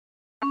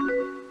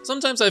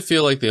Sometimes I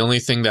feel like the only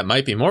thing that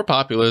might be more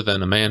popular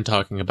than a man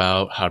talking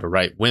about how to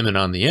write women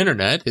on the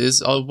internet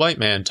is a white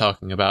man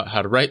talking about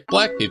how to write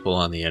black people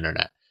on the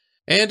internet.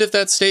 And if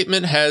that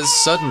statement has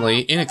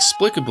suddenly,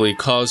 inexplicably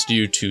caused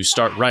you to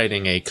start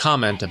writing a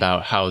comment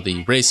about how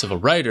the race of a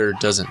writer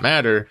doesn't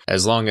matter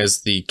as long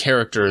as the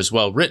character is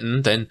well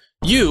written, then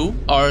you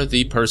are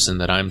the person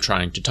that I'm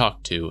trying to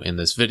talk to in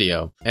this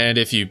video. And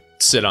if you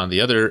sit on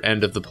the other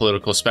end of the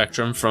political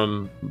spectrum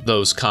from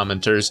those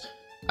commenters,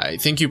 I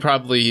think you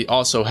probably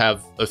also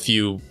have a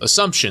few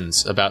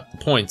assumptions about the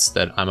points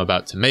that I'm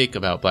about to make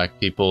about black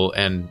people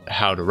and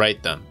how to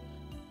write them.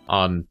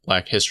 On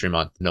Black History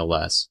Month, no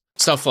less.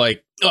 Stuff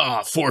like,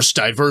 forced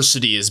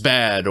diversity is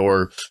bad,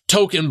 or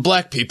token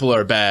black people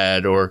are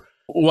bad, or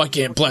why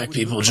can't black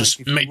people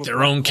just make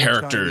their own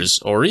characters,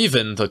 or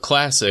even the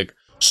classic,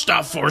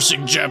 stop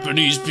forcing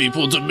Japanese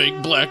people to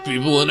make black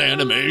people in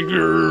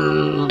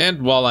anime.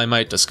 And while I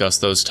might discuss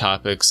those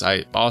topics,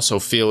 I also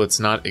feel it's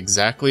not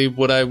exactly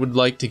what I would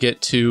like to get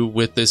to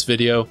with this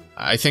video.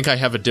 I think I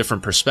have a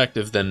different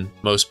perspective than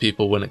most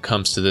people when it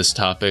comes to this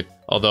topic,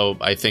 although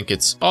I think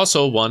it's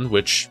also one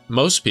which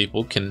most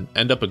people can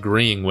end up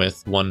agreeing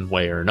with one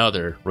way or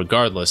another,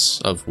 regardless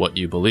of what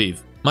you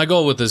believe. My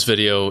goal with this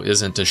video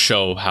isn't to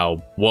show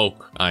how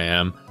woke I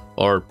am,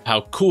 or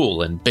how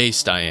cool and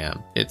based I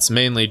am. It's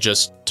mainly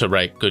just to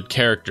write good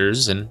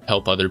characters and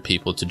help other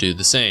people to do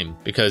the same.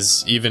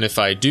 Because even if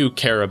I do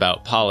care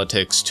about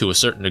politics to a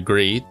certain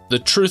degree, the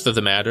truth of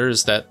the matter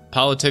is that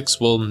politics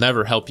will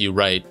never help you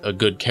write a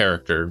good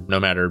character, no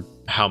matter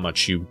how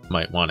much you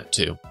might want it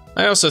to.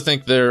 I also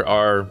think there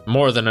are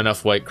more than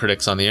enough white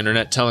critics on the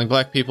internet telling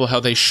black people how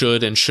they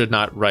should and should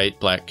not write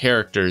black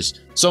characters,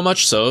 so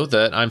much so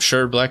that I'm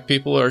sure black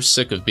people are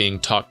sick of being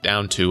talked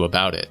down to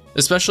about it.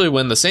 Especially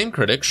when the same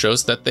critic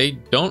shows that they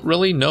don't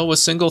really know a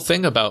single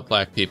thing about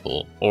black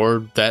people,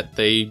 or that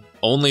they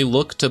only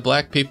look to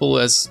black people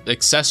as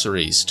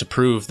accessories to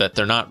prove that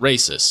they're not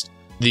racist.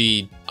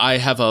 The I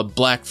have a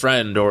black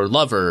friend or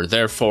lover,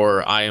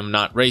 therefore I am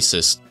not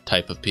racist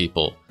type of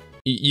people.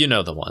 You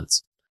know the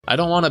ones. I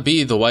don't want to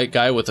be the white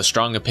guy with a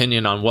strong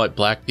opinion on what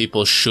black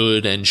people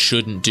should and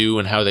shouldn't do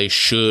and how they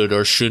should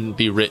or shouldn't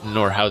be written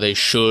or how they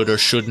should or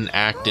shouldn't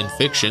act in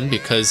fiction,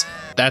 because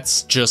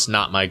that's just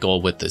not my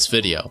goal with this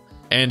video.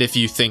 And if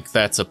you think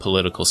that's a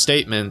political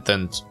statement,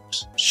 then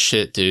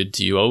shit, dude,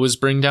 do you always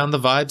bring down the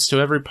vibes to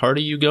every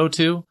party you go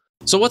to?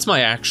 So what's my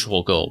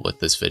actual goal with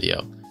this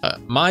video?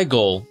 My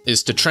goal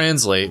is to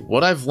translate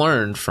what I've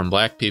learned from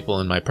black people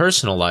in my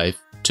personal life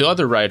to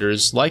other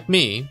writers like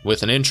me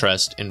with an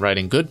interest in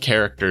writing good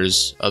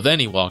characters of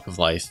any walk of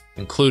life,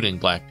 including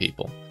black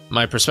people.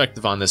 My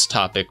perspective on this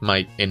topic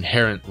might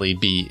inherently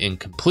be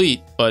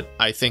incomplete, but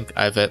I think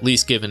I've at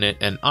least given it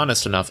an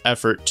honest enough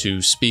effort to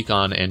speak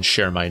on and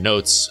share my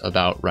notes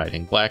about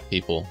writing black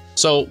people.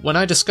 So when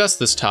I discuss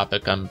this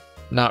topic, I'm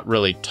not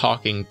really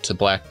talking to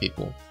black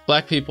people.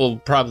 Black people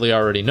probably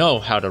already know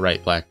how to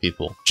write black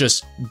people.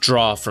 Just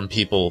draw from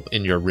people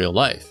in your real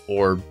life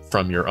or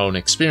from your own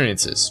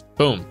experiences.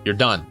 Boom, you're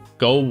done.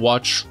 Go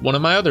watch one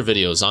of my other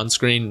videos on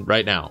screen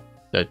right now.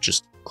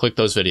 Just click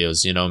those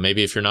videos. You know,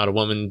 maybe if you're not a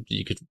woman,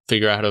 you could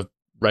figure out how to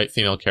write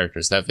female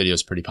characters. That video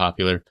is pretty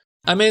popular.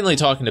 I'm mainly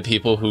talking to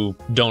people who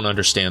don't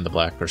understand the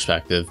black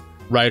perspective.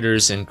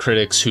 Writers and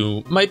critics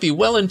who might be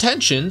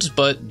well-intentioned,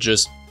 but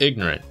just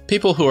ignorant.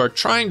 People who are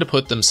trying to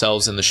put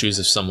themselves in the shoes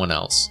of someone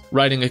else,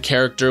 writing a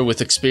character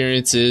with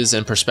experiences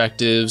and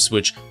perspectives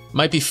which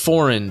might be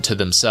foreign to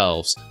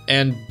themselves,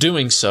 and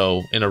doing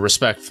so in a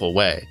respectful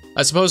way.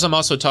 I suppose I'm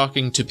also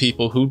talking to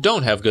people who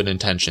don't have good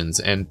intentions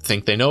and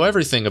think they know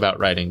everything about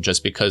writing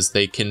just because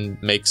they can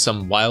make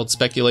some wild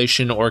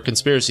speculation or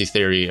conspiracy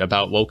theory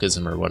about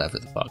wokeism or whatever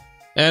the fuck.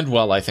 And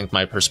while I think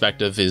my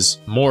perspective is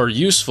more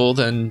useful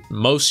than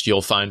most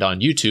you'll find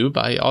on YouTube,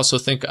 I also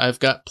think I've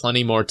got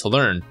plenty more to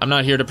learn. I'm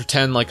not here to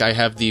pretend like I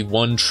have the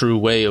one true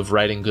way of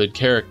writing good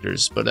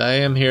characters, but I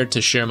am here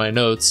to share my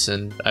notes,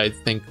 and I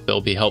think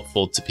they'll be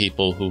helpful to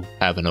people who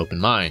have an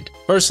open mind.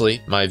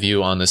 Firstly, my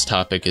view on this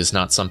topic is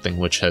not something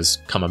which has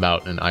come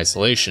about in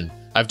isolation.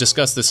 I've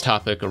discussed this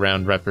topic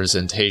around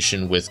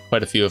representation with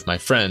quite a few of my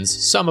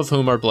friends, some of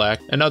whom are black,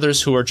 and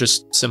others who are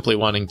just simply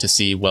wanting to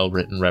see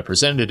well-written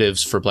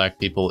representatives for black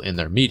people in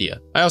their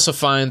media. I also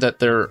find that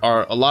there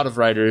are a lot of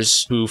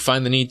writers who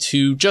find the need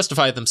to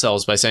justify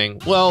themselves by saying,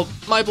 well,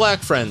 my black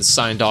friends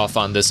signed off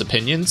on this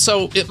opinion,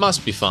 so it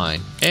must be fine.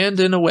 And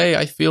in a way,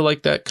 I feel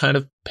like that kind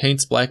of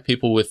paints black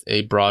people with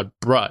a broad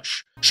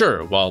brush.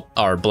 Sure, while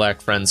our black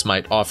friends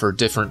might offer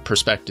different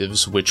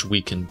perspectives which we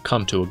can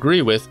come to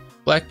agree with,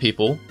 black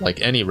people, like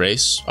any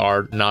race,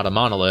 are not a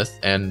monolith,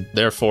 and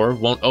therefore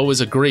won't always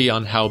agree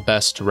on how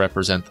best to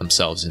represent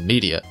themselves in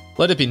media.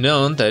 Let it be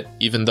known that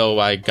even though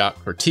I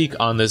got critique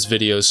on this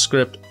video's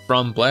script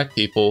from black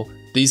people,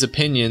 these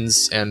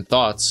opinions and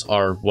thoughts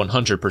are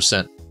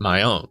 100%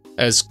 my own.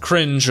 As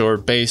cringe or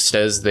based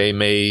as they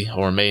may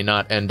or may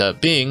not end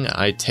up being,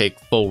 I take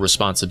full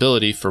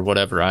responsibility for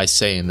whatever I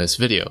say in this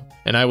video,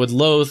 and I would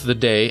loathe the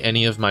day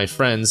any of my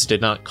friends did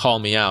not call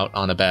me out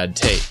on a bad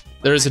take.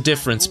 There is a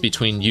difference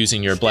between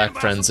using your black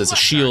friends as a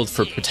shield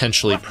for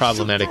potentially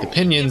problematic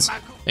opinions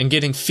and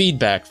getting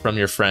feedback from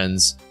your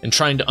friends and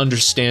trying to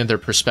understand their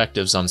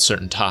perspectives on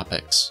certain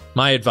topics.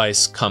 My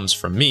advice comes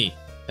from me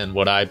and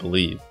what I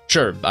believe.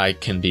 Sure, I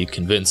can be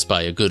convinced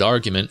by a good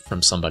argument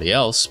from somebody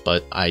else,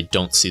 but I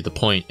don't see the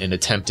point in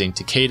attempting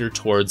to cater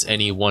towards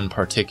any one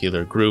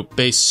particular group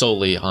based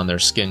solely on their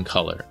skin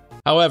color.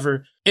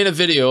 However, in a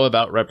video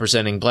about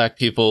representing black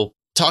people,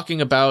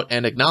 talking about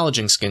and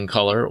acknowledging skin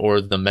color,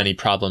 or the many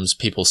problems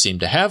people seem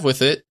to have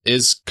with it,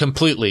 is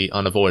completely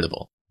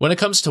unavoidable. When it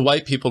comes to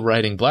white people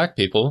writing black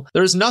people,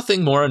 there is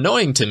nothing more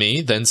annoying to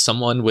me than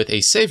someone with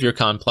a savior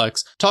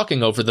complex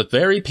talking over the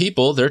very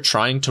people they're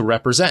trying to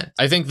represent.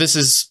 I think this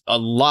is a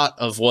lot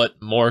of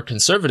what more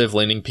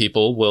conservative-leaning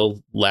people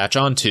will latch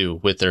onto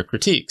with their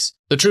critiques.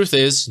 The truth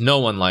is, no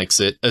one likes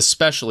it,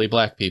 especially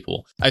black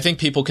people. I think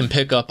people can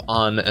pick up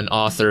on an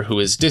author who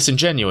is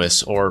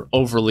disingenuous or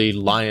overly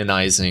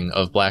lionizing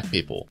of black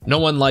people. No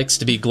one likes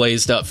to be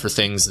glazed up for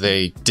things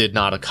they did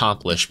not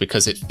accomplish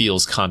because it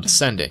feels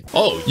condescending.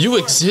 Oh, you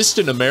exist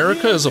in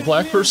America as a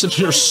black person?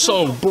 You're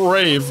so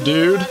brave,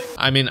 dude.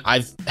 I mean,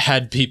 I've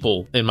had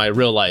people in my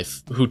real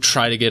life who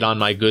try to get on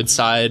my good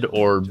side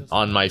or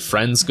on my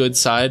friend's good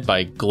side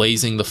by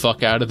glazing the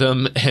fuck out of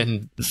them,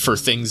 and for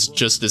things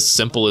just as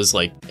simple as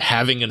like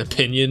having an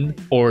opinion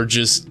or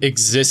just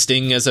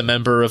existing as a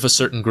member of a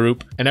certain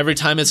group. And every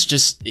time it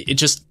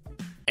just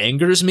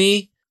angers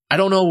me. I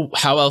don't know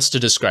how else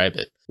to describe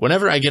it.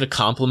 Whenever I get a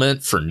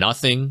compliment for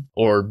nothing,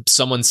 or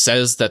someone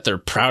says that they're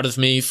proud of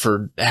me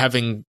for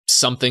having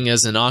something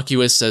as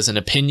innocuous as an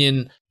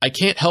opinion, I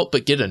can't help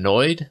but get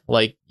annoyed.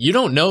 Like, you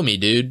don't know me,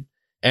 dude,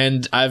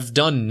 and I've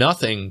done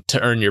nothing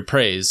to earn your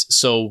praise,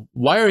 so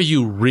why are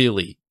you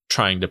really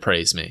trying to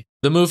praise me?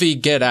 The movie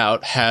Get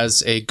Out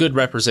has a good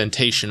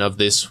representation of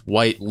this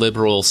white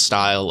liberal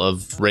style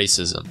of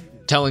racism,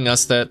 telling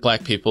us that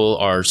black people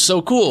are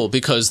so cool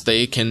because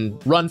they can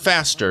run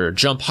faster,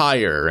 jump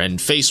higher,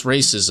 and face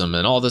racism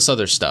and all this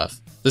other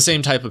stuff. The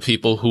same type of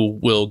people who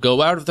will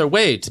go out of their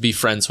way to be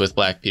friends with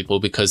black people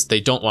because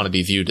they don't want to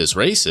be viewed as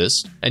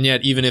racist. And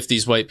yet, even if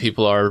these white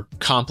people are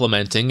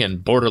complimenting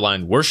and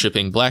borderline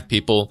worshiping black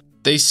people,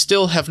 they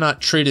still have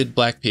not treated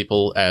black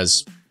people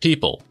as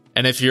people.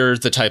 And if you're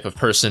the type of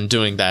person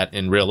doing that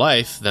in real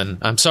life, then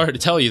I'm sorry to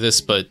tell you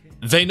this, but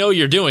they know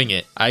you're doing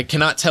it. I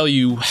cannot tell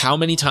you how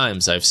many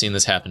times I've seen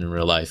this happen in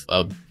real life.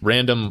 A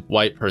random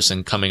white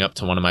person coming up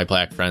to one of my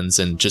black friends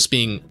and just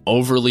being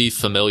overly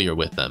familiar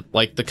with them.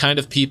 Like the kind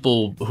of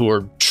people who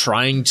are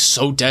trying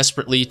so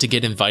desperately to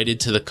get invited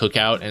to the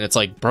cookout, and it's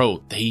like,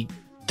 bro, they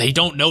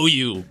don't know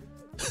you.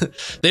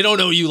 They don't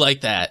know you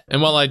like that. And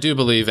while I do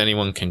believe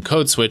anyone can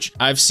code switch,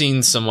 I've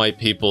seen some white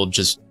people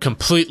just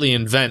completely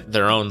invent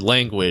their own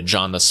language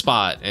on the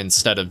spot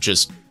instead of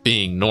just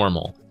being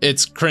normal.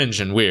 It's cringe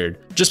and weird.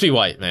 Just be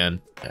white,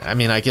 man. I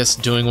mean, I guess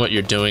doing what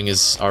you're doing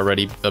is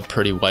already a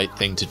pretty white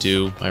thing to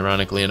do,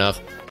 ironically enough.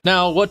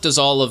 Now, what does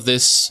all of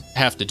this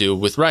have to do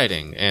with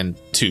writing? And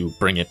to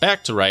bring it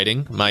back to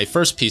writing, my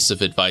first piece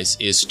of advice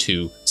is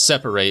to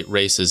separate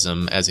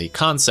racism as a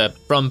concept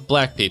from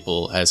black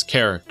people as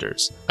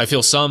characters. I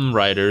feel some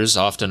writers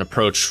often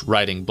approach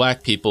writing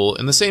black people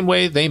in the same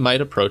way they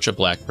might approach a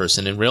black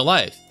person in real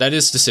life. That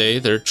is to say,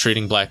 they're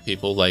treating black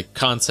people like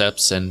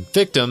concepts and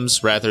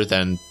victims rather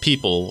than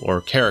people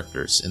or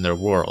characters in their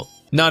world.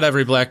 Not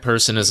every black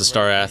person is a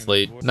star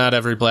athlete, not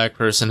every black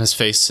person has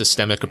faced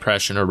systemic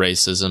oppression or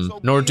racism,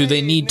 nor do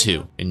they need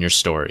to in your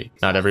story.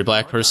 Not every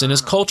black person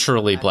is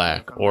culturally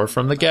black, or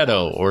from the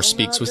ghetto, or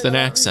speaks with an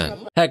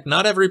accent. Heck,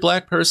 not every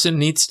black person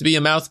needs to be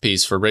a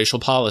mouthpiece for racial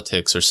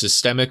politics or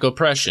systemic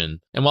oppression.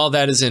 And while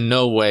that is in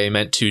no way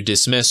meant to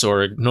dismiss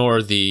or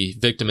ignore the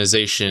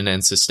victimization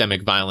and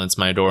systemic violence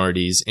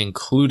minorities,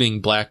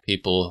 including black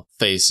people,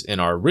 face in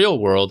our real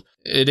world,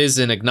 it is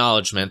an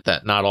acknowledgement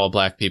that not all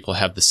black people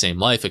have the same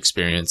life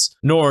experience,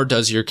 nor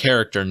does your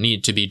character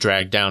need to be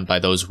dragged down by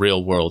those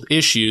real-world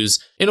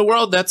issues in a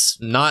world that's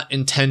not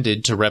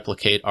intended to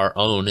replicate our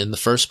own in the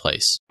first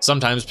place.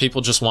 Sometimes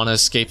people just want to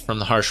escape from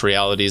the harsh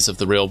realities of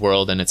the real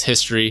world and its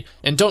history,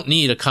 and don't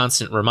need a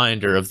constant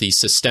reminder of the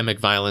systemic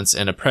violence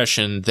and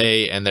oppression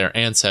they and their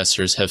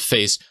ancestors have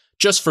faced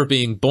just for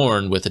being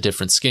born with a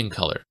different skin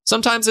color.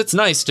 Sometimes it's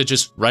nice to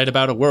just write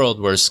about a world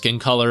where skin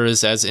color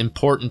is as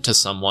important to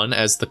someone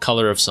as the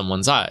color of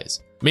someone's eyes,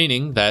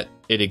 meaning that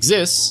it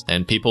exists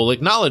and people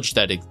acknowledge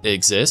that it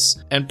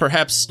exists and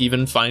perhaps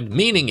even find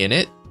meaning in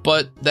it,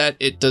 but that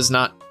it does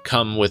not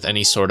come with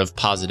any sort of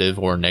positive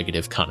or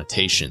negative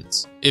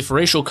connotations. If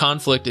racial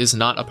conflict is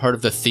not a part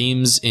of the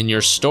themes in your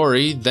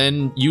story,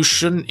 then you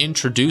shouldn't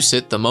introduce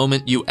it the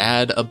moment you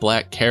add a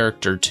black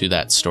character to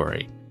that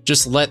story.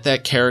 Just let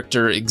that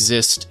character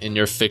exist in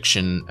your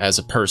fiction as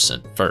a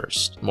person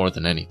first, more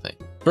than anything.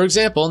 For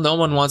example, no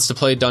one wants to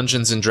play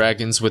Dungeons &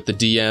 Dragons with the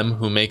DM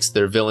who makes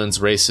their villains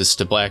racist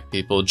to black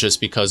people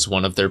just because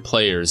one of their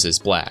players is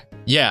black.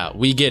 Yeah,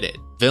 we get it.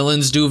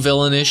 Villains do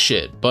villainous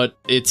shit, but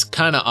it's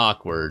kinda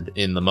awkward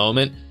in the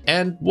moment,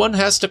 and one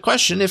has to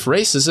question if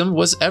racism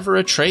was ever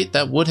a trait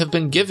that would have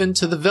been given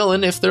to the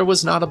villain if there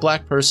was not a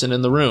black person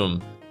in the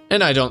room.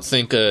 And I don't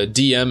think a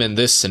DM in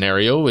this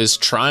scenario is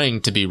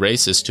trying to be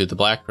racist to the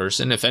black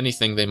person. If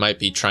anything, they might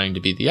be trying to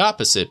be the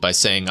opposite by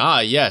saying, ah,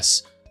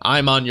 yes,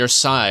 I'm on your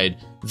side.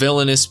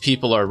 Villainous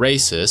people are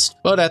racist.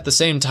 But at the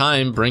same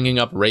time, bringing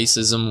up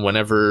racism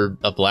whenever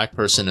a black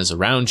person is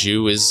around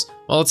you is,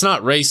 well, it's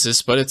not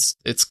racist, but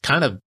it's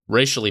kind of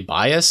racially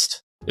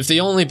biased. If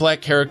the only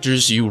black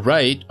characters you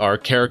write are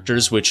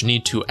characters which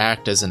need to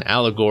act as an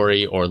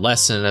allegory or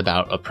lesson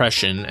about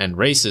oppression and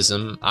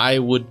racism, I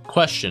would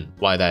question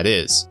why that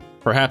is.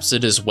 Perhaps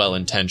it is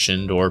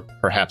well-intentioned, or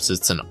perhaps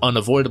it's an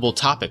unavoidable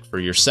topic for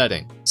your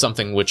setting,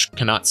 something which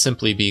cannot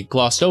simply be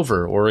glossed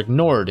over or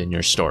ignored in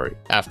your story.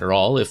 After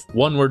all, if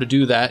one were to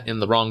do that in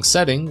the wrong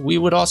setting, we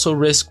would also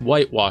risk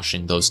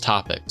whitewashing those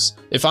topics.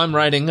 If I'm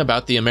writing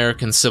about the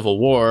American Civil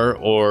War,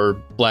 or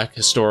black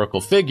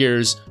historical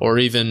figures, or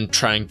even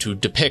trying to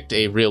depict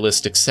a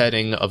realistic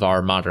setting of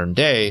our modern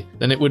day,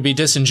 then it would be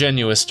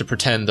disingenuous to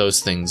pretend those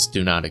things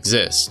do not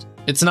exist.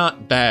 It's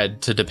not bad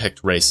to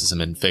depict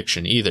racism in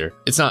fiction either.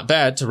 It's not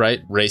bad to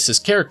write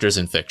racist characters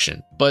in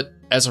fiction. But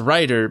as a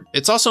writer,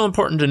 it's also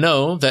important to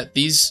know that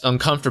these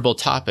uncomfortable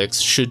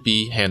topics should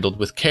be handled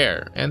with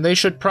care, and they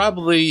should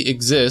probably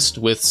exist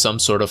with some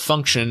sort of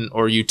function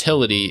or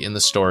utility in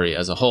the story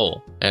as a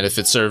whole. And if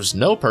it serves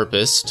no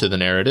purpose to the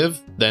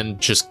narrative, then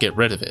just get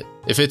rid of it.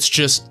 If it's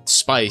just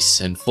spice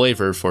and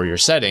flavor for your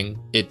setting,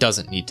 it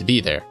doesn't need to be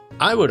there.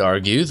 I would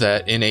argue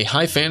that in a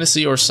high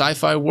fantasy or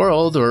sci-fi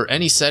world or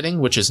any setting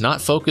which is not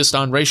focused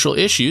on racial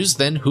issues,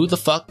 then who the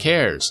fuck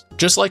cares?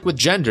 Just like with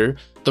gender,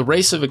 the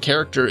race of a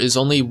character is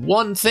only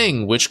one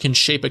thing which can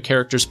shape a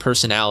character's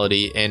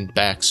personality and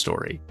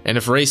backstory. And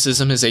if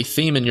racism is a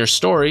theme in your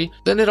story,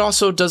 then it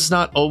also does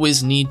not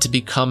always need to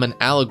become an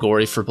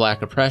allegory for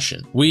black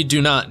oppression. We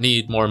do not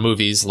need more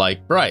movies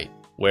like Bright,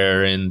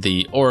 wherein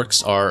the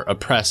orcs are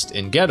oppressed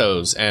in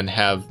ghettos and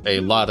have a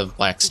lot of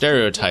black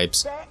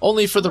stereotypes,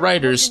 only for the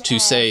writers to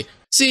say,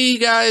 see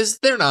guys,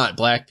 they're not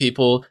black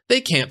people, they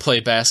can't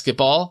play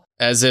basketball,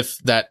 as if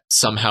that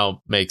somehow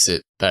makes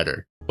it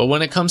better. But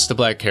when it comes to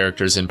black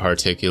characters in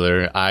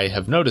particular, I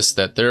have noticed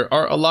that there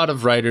are a lot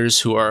of writers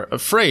who are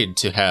afraid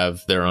to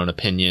have their own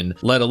opinion,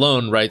 let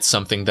alone write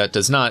something that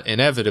does not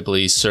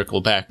inevitably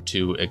circle back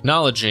to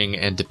acknowledging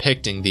and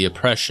depicting the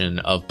oppression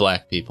of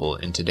black people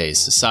in today's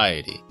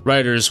society.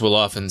 Writers will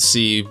often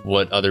see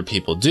what other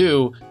people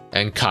do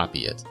and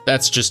copy it.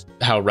 That's just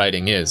how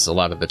writing is a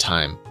lot of the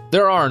time.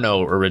 There are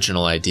no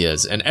original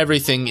ideas, and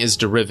everything is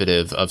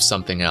derivative of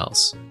something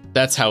else.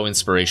 That's how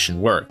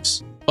inspiration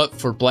works. But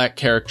for black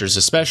characters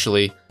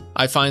especially,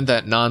 I find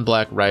that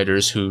non-black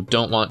writers who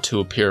don't want to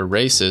appear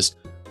racist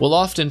will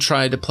often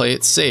try to play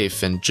it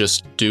safe and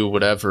just do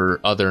whatever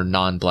other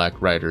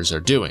non-black writers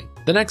are doing.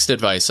 The next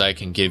advice I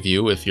can give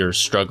you if you're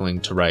struggling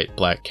to write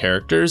black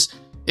characters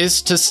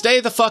is to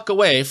stay the fuck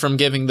away from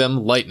giving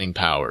them lightning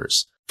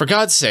powers. For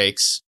God's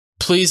sakes,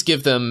 please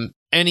give them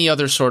any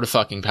other sort of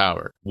fucking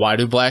power. Why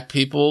do black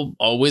people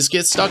always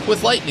get stuck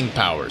with lightning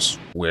powers?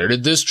 Where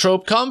did this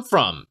trope come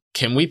from?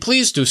 Can we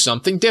please do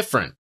something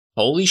different?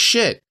 Holy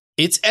shit,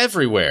 it's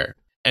everywhere.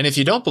 And if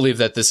you don't believe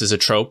that this is a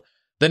trope,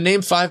 then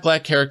name 5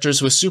 black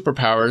characters with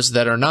superpowers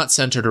that are not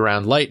centered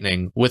around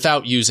lightning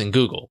without using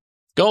Google.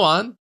 Go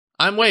on,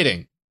 I'm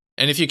waiting.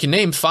 And if you can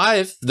name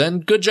 5,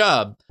 then good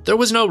job. There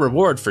was no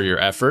reward for your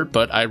effort,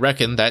 but I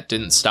reckon that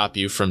didn't stop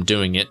you from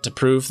doing it to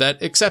prove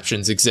that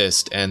exceptions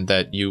exist and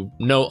that you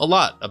know a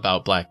lot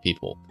about black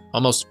people.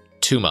 Almost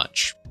too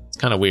much. It's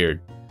kind of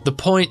weird. The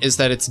point is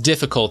that it's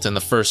difficult in the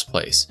first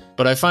place,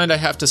 but I find I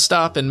have to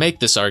stop and make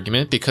this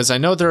argument because I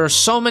know there are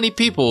so many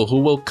people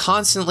who will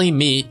constantly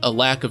meet a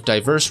lack of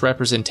diverse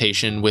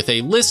representation with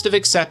a list of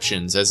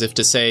exceptions as if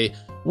to say,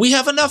 we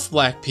have enough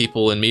black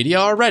people in media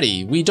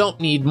already, we don't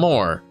need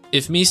more.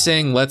 If me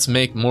saying let's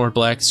make more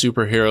black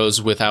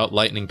superheroes without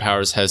lightning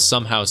powers has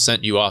somehow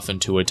sent you off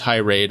into a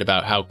tirade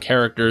about how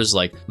characters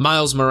like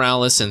Miles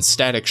Morales and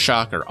Static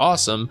Shock are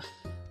awesome,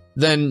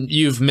 then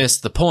you've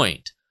missed the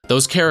point.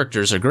 Those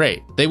characters are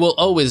great. They will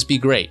always be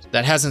great.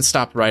 That hasn't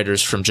stopped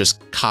writers from just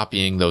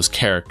copying those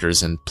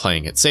characters and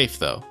playing it safe,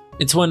 though.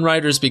 It's when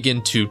writers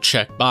begin to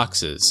check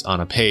boxes on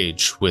a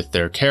page with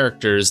their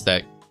characters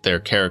that their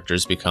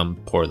characters become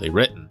poorly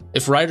written.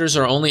 If writers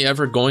are only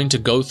ever going to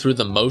go through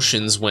the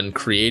motions when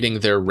creating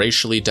their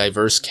racially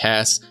diverse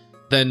casts,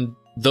 then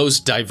those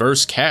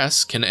diverse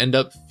casts can end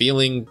up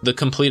feeling the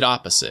complete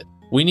opposite.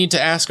 We need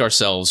to ask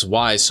ourselves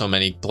why so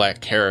many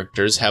black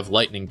characters have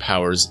lightning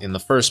powers in the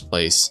first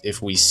place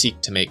if we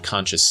seek to make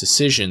conscious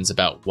decisions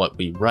about what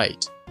we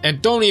write.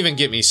 And don't even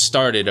get me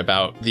started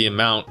about the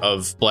amount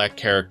of black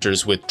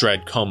characters with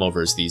dread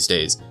comb-overs these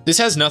days. This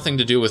has nothing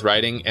to do with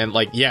writing, and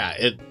yeah,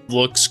 it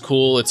looks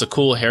cool, it's a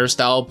cool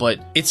hairstyle, but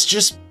it's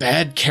just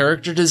bad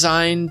character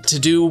design to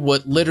do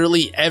what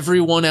literally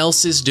everyone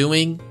else is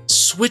doing.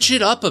 Switch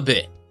it up a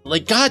bit.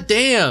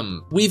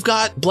 Goddamn, we've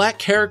got black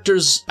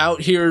characters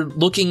out here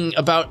looking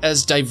about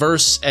as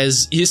diverse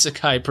as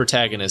isekai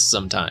protagonists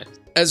sometimes.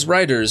 As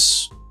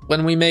writers,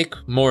 when we make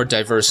more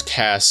diverse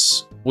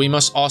casts, we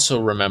must also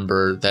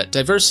remember that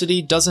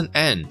diversity doesn't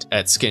end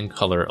at skin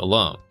color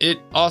alone. It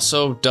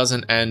also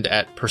doesn't end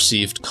at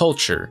perceived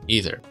culture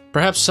either.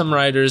 Perhaps some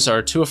writers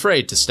are too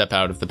afraid to step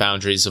out of the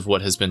boundaries of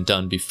what has been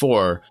done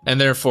before, and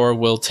therefore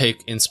will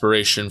take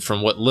inspiration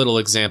from what little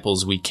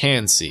examples we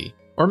can see.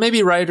 Or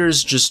maybe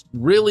writers just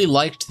really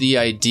liked the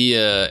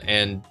idea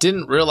and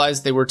didn't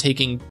realize they were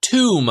taking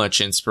too much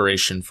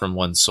inspiration from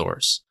one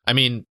source. I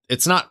mean,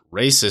 it's not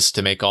racist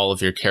to make all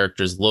of your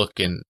characters look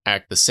and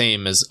act the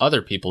same as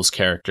other people's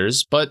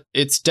characters, but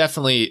it's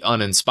definitely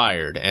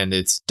uninspired, and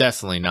it's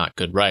definitely not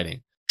good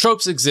writing.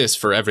 Tropes exist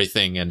for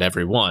everything and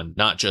everyone,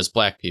 not just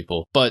black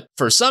people, but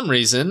for some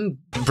reason,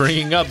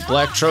 bringing up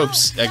black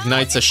tropes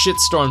ignites a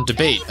shitstorm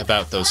debate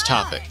about those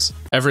topics.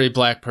 Every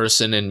black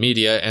person in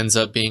media ends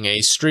up being a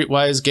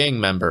streetwise gang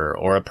member,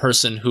 or a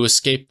person who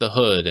escaped the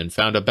hood and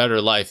found a better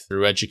life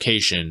through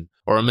education,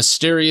 or a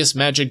mysterious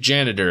magic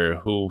janitor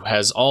who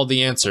has all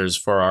the answers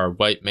for our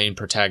white main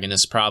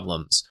protagonist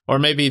problems, or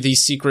maybe the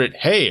secret,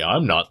 hey,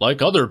 I'm not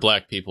like other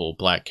black people,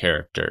 black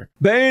character.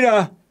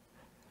 Beta!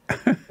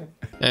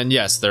 And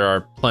yes, there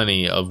are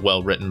plenty of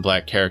well-written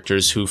black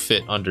characters who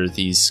fit under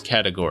these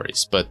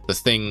categories, but the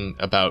thing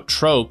about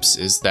tropes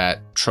is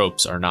that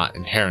tropes are not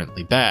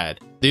inherently bad.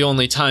 The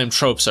only time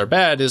tropes are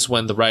bad is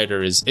when the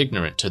writer is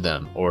ignorant to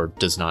them or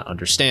does not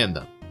understand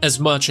them. As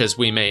much as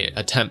we may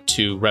attempt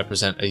to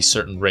represent a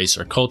certain race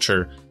or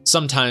culture,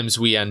 sometimes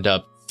we end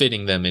up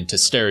fitting them into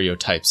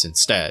stereotypes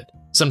instead.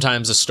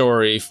 Sometimes a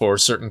story for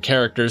certain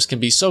characters can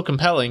be so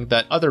compelling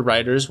that other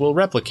writers will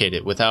replicate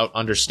it without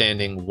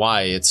understanding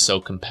why it's so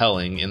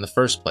compelling in the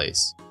first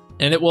place.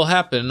 And it will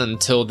happen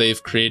until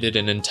they've created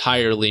an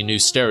entirely new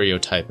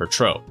stereotype or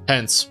trope.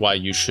 Hence why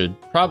you should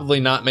probably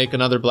not make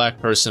another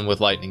black person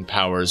with lightning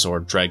powers or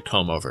dread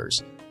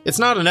comb-overs. It's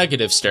not a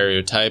negative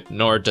stereotype,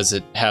 nor does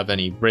it have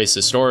any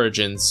racist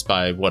origins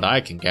by what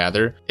I can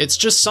gather. It's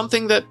just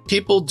something that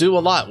people do a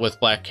lot with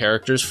black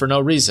characters for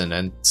no reason,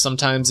 and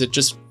sometimes it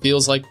just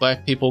feels like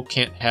black people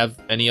can't have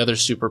any other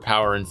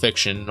superpower in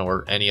fiction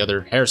or any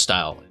other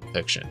hairstyle in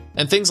fiction.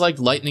 And things like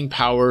lightning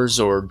powers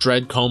or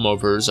dread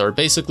comb-overs are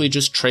basically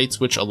just traits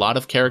which a lot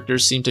of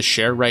characters seem to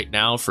share right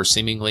now for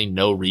seemingly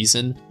no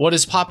reason. What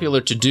is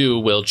popular to do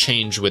will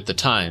change with the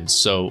times,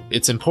 so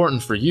it's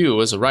important for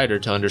you as a writer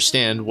to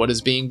understand what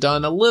is being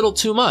done a little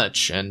too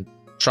much and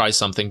try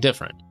something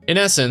different. In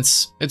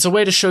essence, it's a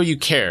way to show you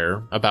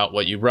care about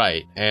what you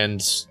write,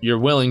 and you're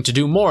willing to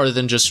do more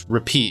than just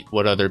repeat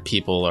what other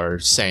people are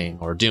saying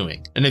or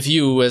doing. And if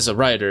you, as a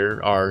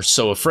writer, are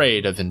so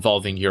afraid of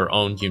involving your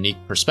own unique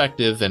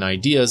perspective and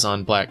ideas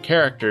on black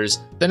characters,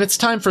 then it's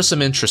time for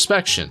some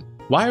introspection.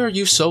 Why are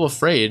you so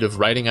afraid of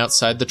writing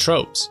outside the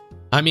tropes?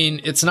 I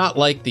mean, it's not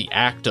like the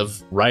act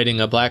of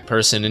writing a black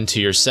person into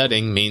your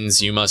setting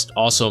means you must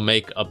also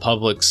make a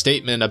public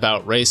statement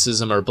about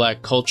racism or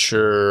black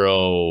culture.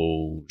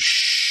 Oh,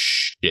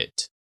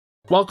 shit.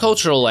 While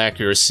cultural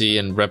accuracy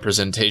and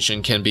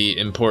representation can be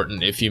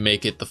important if you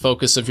make it the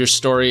focus of your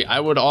story, I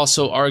would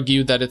also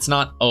argue that it's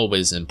not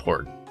always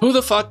important. Who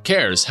the fuck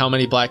cares how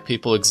many black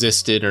people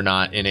existed or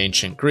not in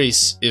ancient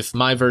Greece if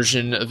my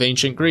version of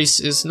ancient Greece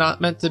is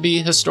not meant to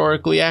be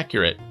historically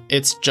accurate?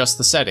 It's just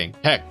the setting.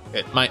 Heck,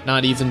 it might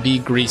not even be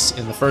Greece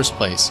in the first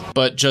place,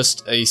 but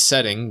just a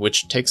setting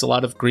which takes a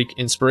lot of Greek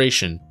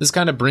inspiration. This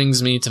kind of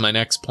brings me to my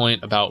next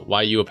point about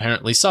why you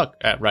apparently suck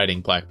at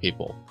writing black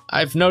people.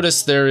 I've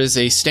noticed there is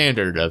a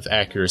standard of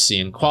accuracy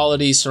and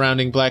quality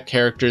surrounding black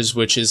characters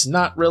which is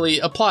not really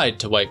applied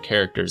to white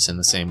characters in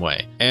the same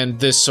way. And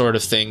this sort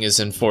of thing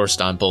is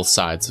enforced on both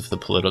sides of the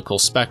political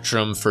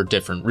spectrum for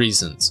different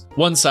reasons.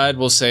 One side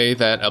will say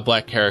that a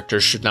black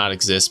character should not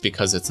exist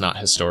because it's not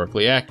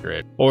historically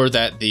accurate, or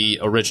that the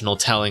original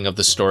telling of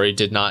the story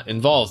did not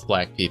involve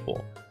black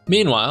people.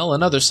 Meanwhile,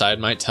 another side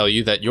might tell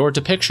you that your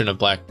depiction of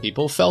black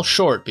people fell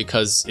short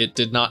because it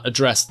did not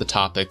address the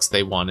topics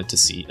they wanted to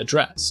see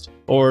addressed,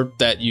 or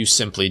that you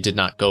simply did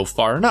not go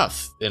far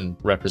enough in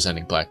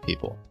representing black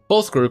people.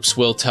 Both groups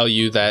will tell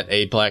you that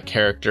a black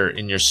character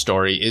in your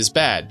story is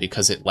bad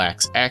because it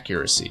lacks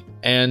accuracy,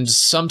 and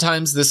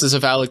sometimes this is a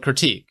valid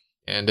critique.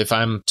 And if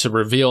I'm to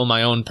reveal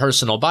my own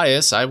personal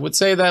bias, I would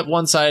say that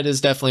one side is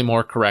definitely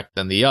more correct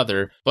than the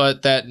other,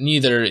 but that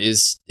neither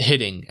is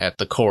hitting at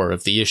the core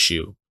of the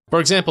issue. For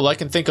example, I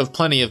can think of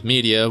plenty of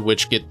media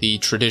which get the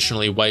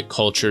traditionally white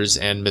cultures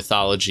and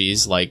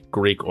mythologies like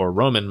Greek or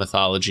Roman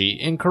mythology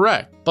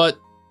incorrect, but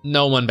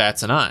no one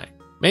bats an eye.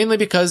 Mainly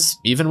because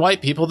even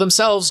white people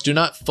themselves do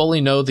not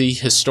fully know the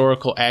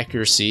historical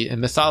accuracy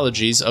and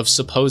mythologies of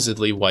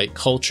supposedly white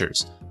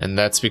cultures. And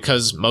that's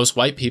because most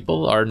white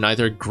people are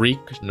neither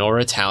Greek nor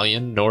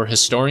Italian nor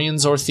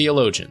historians or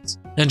theologians.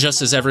 And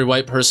just as every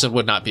white person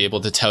would not be able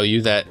to tell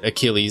you that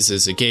Achilles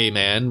is a gay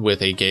man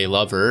with a gay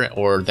lover,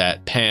 or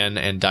that Pan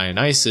and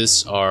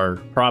Dionysus are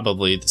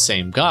probably the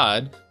same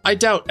god, I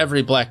doubt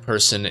every black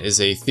person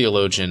is a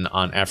theologian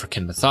on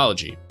African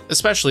mythology,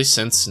 especially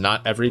since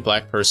not every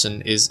black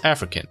person is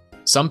African.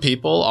 Some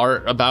people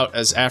are about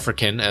as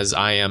African as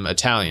I am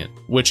Italian,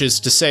 which is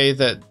to say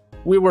that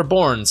we were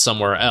born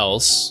somewhere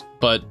else,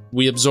 but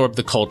we absorb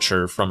the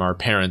culture from our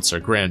parents or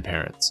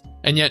grandparents.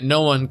 And yet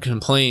no one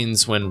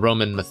complains when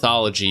Roman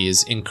mythology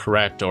is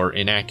incorrect or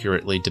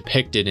inaccurately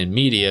depicted in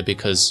media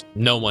because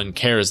no one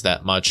cares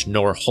that much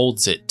nor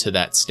holds it to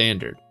that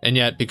standard. And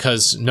yet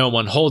because no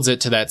one holds it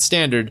to that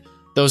standard,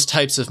 those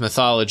types of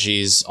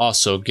mythologies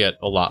also get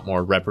a lot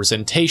more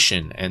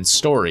representation and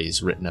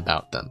stories written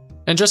about them.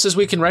 And just as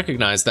we can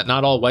recognize that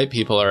not all white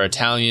people are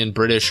Italian,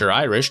 British, or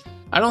Irish,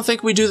 I don't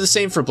think we do the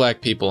same for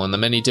black people in the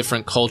many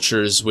different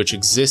cultures which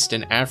exist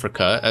in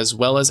Africa as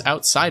well as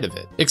outside of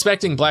it.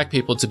 Expecting black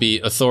people to be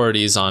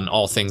authorities on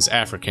all things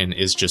African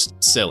is just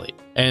silly.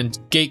 And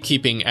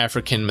gatekeeping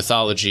African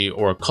mythology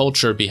or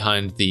culture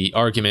behind the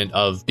argument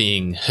of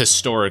being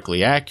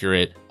historically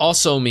accurate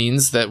also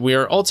means that we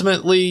are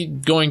ultimately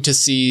going to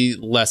see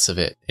less of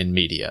it in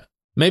media.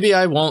 Maybe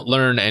I won't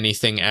learn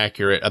anything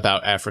accurate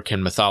about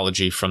African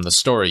mythology from the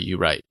story you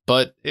write,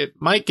 but it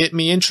might get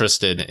me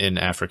interested in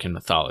African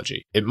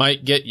mythology. It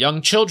might get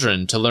young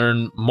children to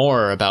learn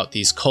more about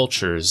these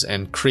cultures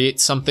and create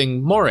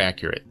something more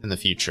accurate in the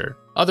future.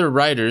 Other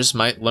writers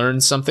might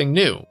learn something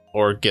new,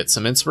 or get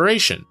some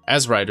inspiration.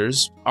 As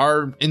writers,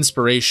 our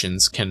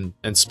inspirations can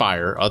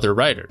inspire other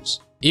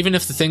writers. Even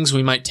if the things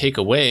we might take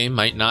away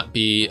might not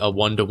be a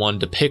one-to-one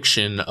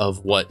depiction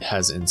of what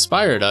has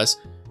inspired us,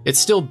 it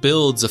still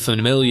builds a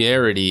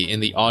familiarity in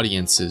the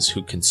audiences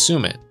who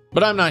consume it.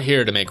 But I'm not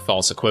here to make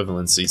false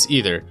equivalencies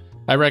either.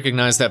 I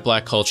recognize that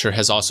black culture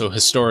has also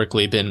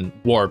historically been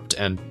warped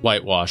and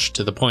whitewashed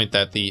to the point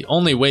that the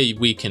only way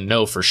we can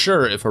know for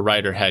sure if a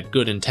writer had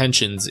good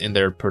intentions in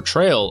their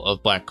portrayal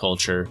of black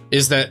culture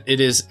is that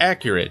it is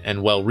accurate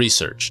and well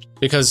researched.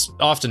 Because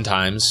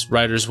oftentimes,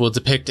 writers will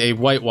depict a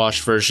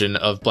whitewashed version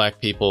of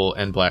black people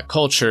and black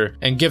culture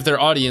and give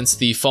their audience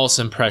the false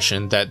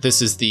impression that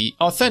this is the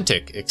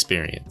authentic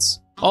experience.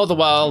 All the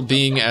while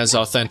being as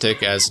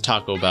authentic as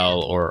Taco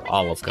Bell or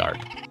Olive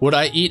Garden. Would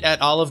I eat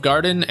at Olive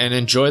Garden and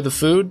enjoy the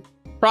food?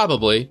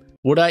 Probably.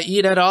 Would I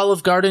eat at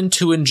Olive Garden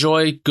to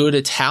enjoy good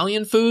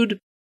Italian food?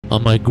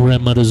 On my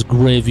grandmother's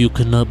grave, you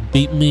cannot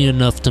beat me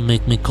enough to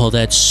make me call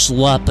that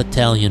slop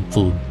Italian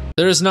food.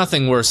 There is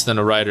nothing worse than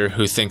a writer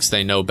who thinks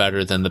they know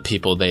better than the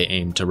people they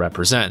aim to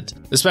represent,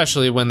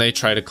 especially when they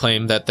try to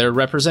claim that their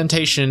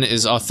representation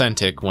is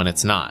authentic when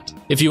it's not.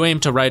 If you aim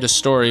to write a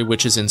story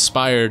which is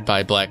inspired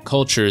by black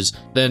cultures,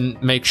 then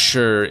make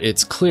sure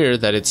it's clear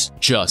that it's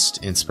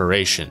just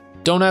inspiration.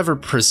 Don't ever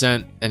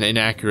present an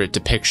inaccurate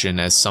depiction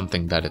as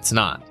something that it's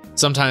not.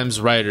 Sometimes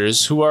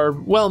writers who are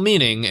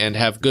well-meaning and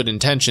have good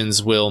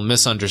intentions will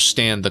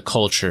misunderstand the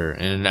culture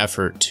in an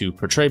effort to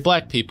portray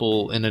black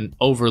people in an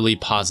overly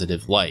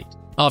positive light.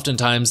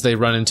 Oftentimes, they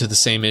run into the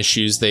same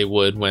issues they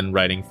would when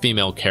writing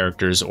female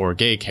characters or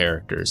gay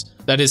characters.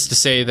 That is to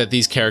say that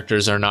these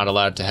characters are not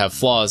allowed to have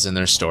flaws in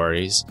their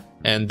stories,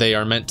 and they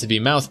are meant to be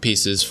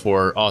mouthpieces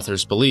for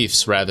authors'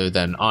 beliefs rather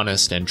than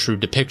honest and true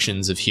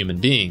depictions of human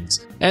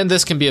beings. And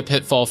this can be a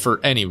pitfall for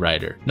any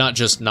writer, not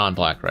just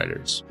non-black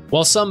writers.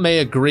 While some may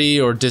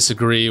agree or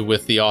disagree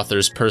with the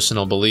author's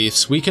personal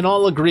beliefs, we can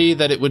all agree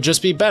that it would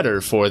just be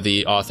better for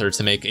the author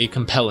to make a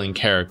compelling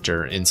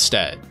character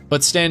instead.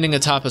 But standing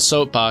atop a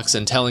soapbox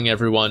and telling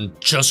everyone,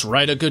 just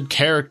write a good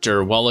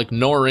character while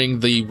ignoring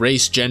the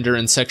race, gender,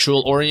 and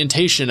sexual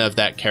orientation of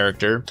that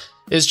character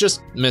is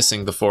just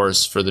missing the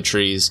forest for the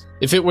trees.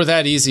 If it were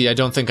that easy, I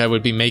don't think I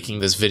would be making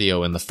this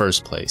video in the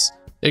first place.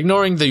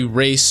 Ignoring the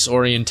race,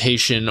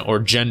 orientation, or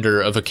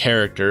gender of a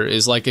character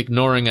is like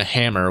ignoring a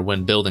hammer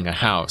when building a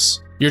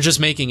house. You're just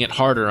making it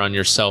harder on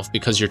yourself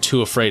because you're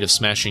too afraid of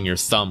smashing your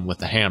thumb with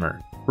the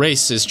hammer.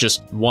 Race is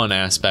just one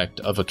aspect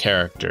of a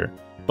character,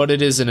 but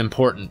it is an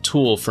important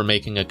tool for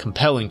making a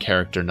compelling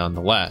character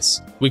nonetheless.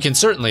 We can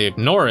certainly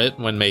ignore it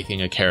when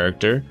making a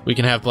character. We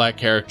can have black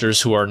characters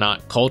who are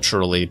not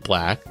culturally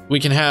black. We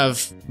can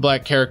have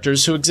black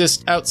characters who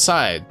exist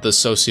outside the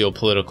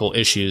socio-political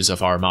issues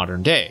of our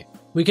modern day.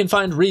 We can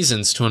find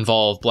reasons to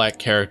involve black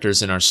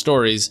characters in our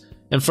stories,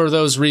 and for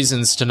those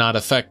reasons to not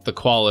affect the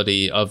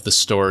quality of the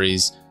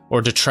stories or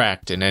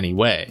detract in any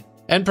way.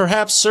 And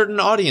perhaps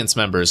certain audience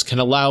members can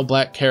allow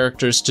black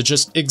characters to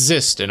just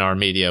exist in our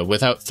media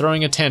without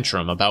throwing a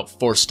tantrum about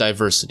forced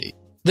diversity.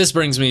 This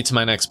brings me to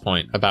my next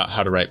point about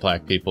how to write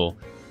black people.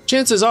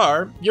 Chances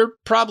are, you're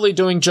probably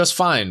doing just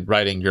fine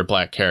writing your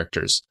black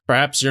characters.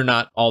 Perhaps you're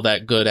not all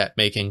that good at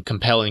making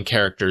compelling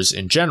characters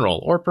in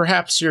general, or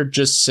perhaps you're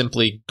just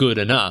simply good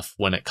enough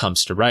when it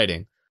comes to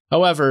writing.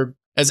 However,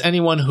 as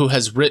anyone who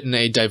has written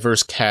a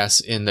diverse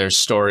cast in their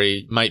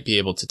story might be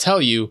able to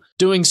tell you,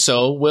 doing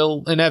so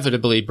will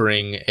inevitably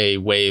bring a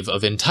wave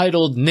of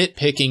entitled,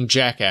 nitpicking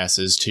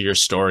jackasses to your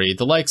story,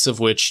 the likes of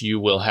which you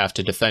will have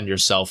to defend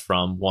yourself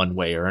from one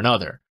way or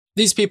another.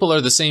 These people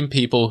are the same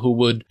people who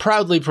would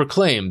proudly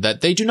proclaim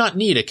that they do not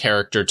need a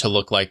character to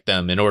look like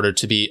them in order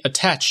to be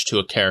attached to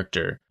a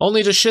character,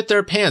 only to shit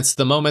their pants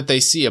the moment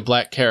they see a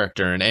black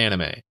character in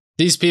anime.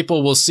 These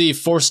people will see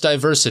forced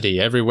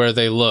diversity everywhere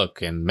they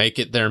look and make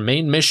it their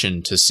main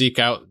mission to seek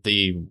out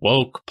the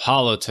woke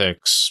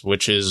politics,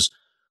 which is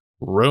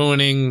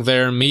ruining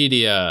their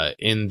media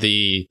in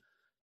the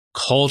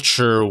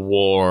culture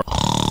war.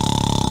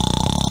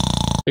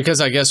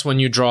 Because I guess when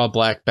you draw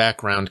black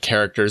background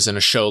characters in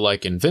a show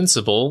like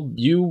Invincible,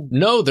 you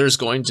know there's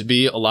going to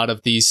be a lot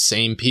of these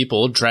same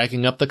people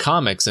dragging up the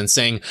comics and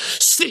saying,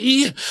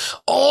 "See,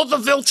 all the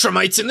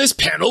Viltrumites in this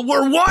panel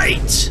were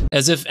white!"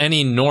 As if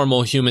any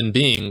normal human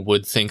being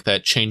would think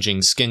that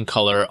changing skin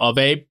color of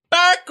a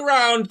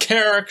background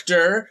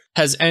character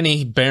has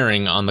any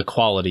bearing on the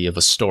quality of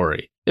a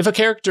story. If a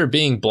character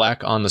being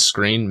black on the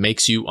screen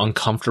makes you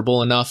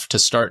uncomfortable enough to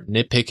start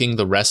nitpicking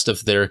the rest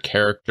of their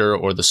character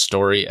or the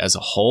story as a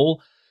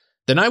whole,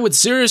 then I would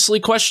seriously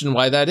question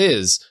why that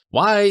is.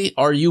 Why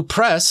are you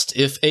pressed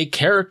if a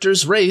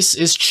character's race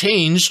is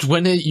changed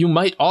when you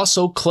might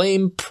also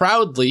claim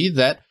proudly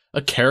that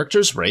a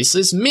character's race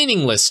is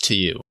meaningless to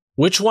you?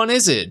 Which one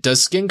is it?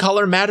 Does skin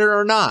color matter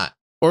or not?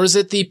 Or is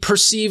it the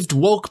perceived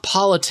woke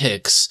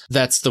politics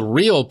that's the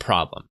real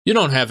problem? You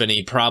don't have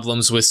any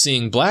problems with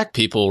seeing black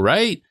people,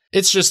 right?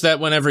 It's just that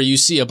whenever you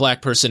see a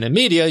black person in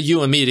media,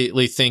 you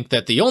immediately think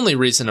that the only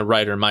reason a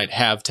writer might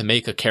have to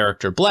make a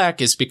character black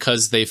is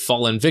because they've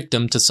fallen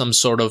victim to some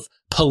sort of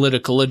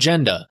political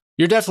agenda.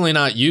 You're definitely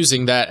not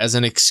using that as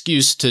an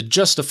excuse to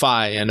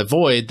justify and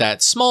avoid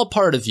that small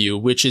part of you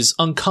which is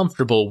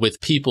uncomfortable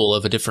with people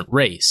of a different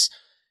race.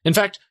 In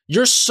fact,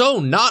 you're so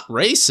not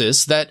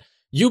racist that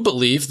you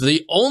believe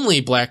the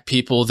only black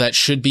people that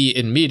should be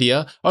in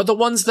media are the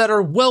ones that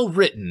are well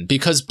written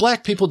because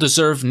black people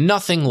deserve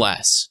nothing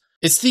less.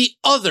 It's the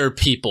other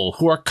people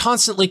who are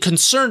constantly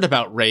concerned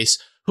about race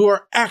who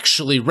are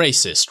actually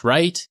racist,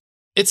 right?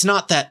 It's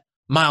not that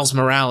Miles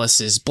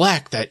Morales is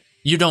black that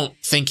you don't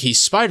think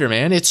he's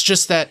Spider-Man, it's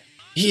just that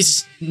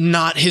he's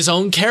not his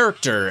own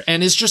character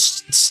and is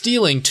just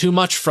stealing too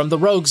much from the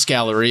rogues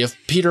gallery of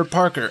Peter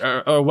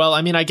Parker.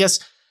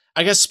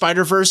 I guess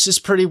Spider-Verse is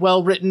pretty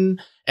well written,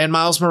 and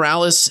Miles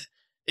Morales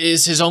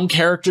is his own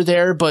character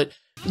there, but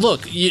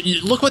look,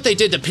 look what they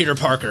did to Peter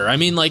Parker. I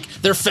mean, like,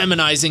 they're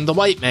feminizing the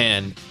white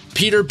man.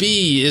 Peter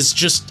B is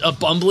just a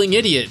bumbling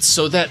idiot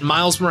so that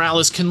Miles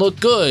Morales can look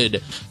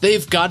good.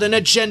 They've got an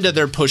agenda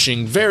they're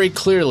pushing very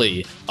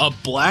clearly. A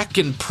black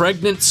and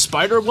pregnant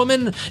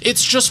Spider-Woman?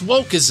 It's just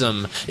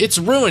wokeism. It's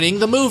ruining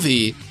the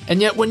movie. And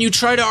yet when you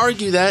try to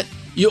argue that,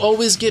 you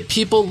always get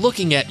people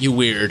looking at you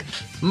weird.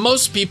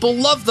 Most people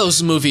love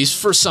those movies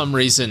for some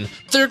reason.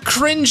 They're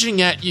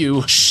cringing at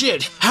you.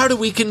 Shit, how do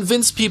we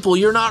convince people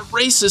you're not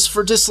racist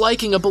for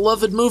disliking a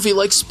beloved movie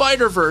like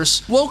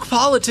Spider-Verse? Woke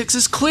politics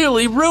is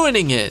clearly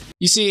ruining it.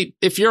 You see,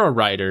 if you're a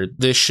writer,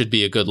 this should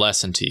be a good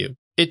lesson to you.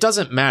 It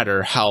doesn't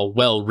matter how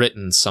well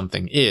written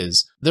something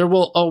is, there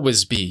will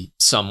always be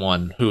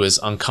someone who is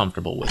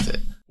uncomfortable with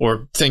it,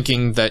 or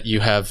thinking that you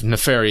have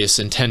nefarious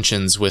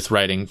intentions with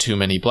writing too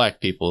many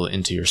black people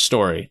into your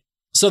story.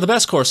 So the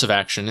best course of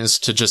action is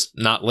to just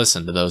not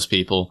listen to those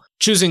people.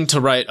 Choosing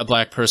to write a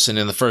black person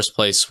in the first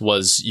place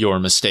was your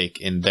mistake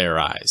in their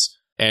eyes.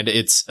 And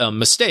it's a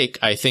mistake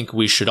I think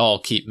we should all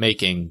keep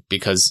making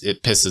because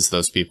it pisses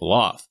those people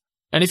off.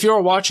 And if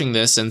you're watching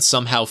this and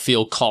somehow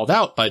feel called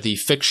out by the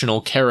fictional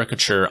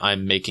caricature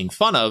I'm making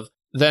fun of,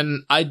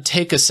 then I'd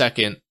take a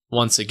second,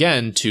 once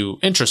again, to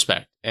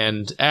introspect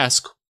and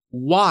ask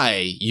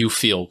why you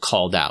feel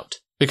called out.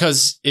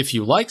 Because if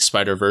you like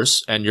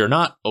Spider-Verse and you're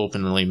not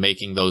openly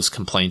making those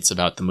complaints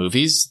about the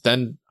movies,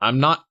 then I'm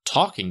not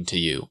talking to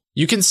you.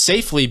 You can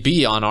safely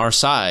be on our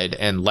side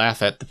and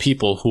laugh at the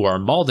people who are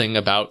malding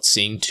about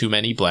seeing too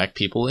many black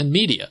people in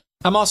media.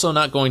 I'm also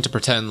not going to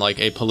pretend like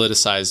a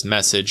politicized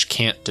message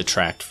can't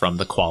detract from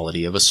the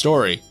quality of a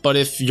story. But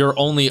if your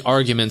only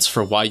arguments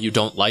for why you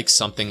don't like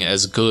something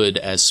as good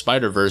as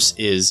Spider-Verse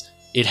is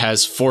it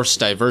has forced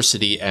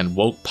diversity and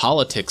woke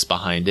politics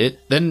behind it,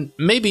 then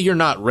maybe you're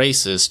not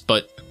racist,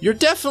 but you're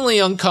definitely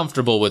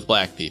uncomfortable with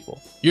black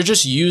people. You're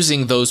just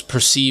using those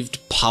perceived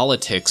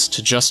politics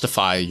to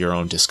justify your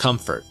own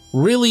discomfort.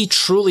 Really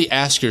truly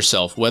ask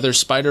yourself whether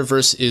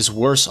Spider-Verse is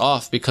worse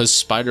off because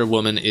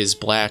Spider-Woman is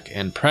black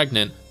and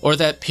pregnant, or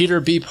that Peter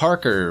B.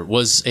 Parker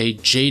was a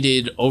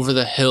jaded,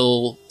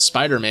 over-the-hill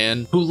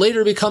Spider-Man who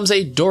later becomes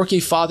a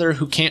dorky father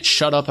who can't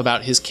shut up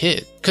about his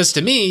kid. Because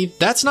to me,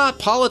 that's not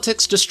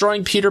politics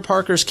destroying Peter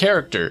Parker's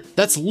character.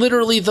 That's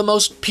literally the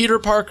most Peter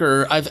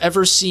Parker I've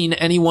ever seen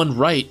anyone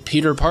write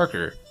Peter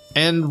Parker.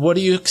 And what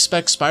do you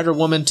expect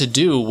Spider-Woman to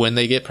do when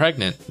they get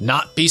pregnant?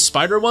 Not be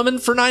Spider-Woman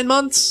for 9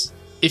 months?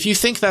 If you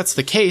think that's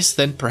the case,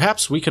 then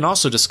perhaps we can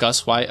also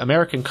discuss why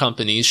American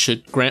companies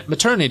should grant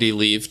maternity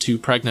leave to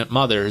pregnant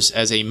mothers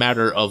as a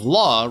matter of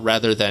law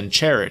rather than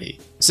charity.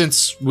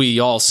 Since we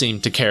all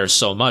seem to care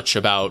so much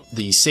about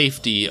the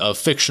safety of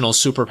fictional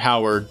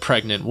superpowered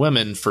pregnant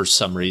women for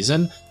some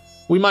reason,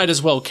 we might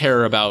as well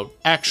care about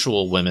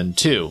actual women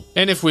too.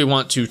 And if we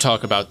want to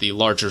talk about the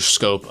larger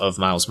scope of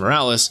Miles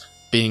Morales,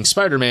 being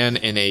Spider-Man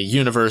in a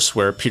universe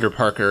where Peter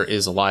Parker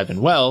is alive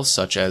and well,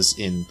 such as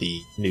in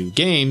the new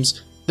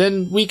games,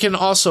 then we can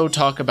also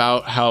talk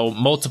about how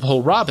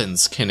multiple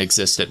Robins can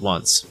exist at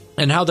once,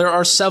 and how there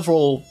are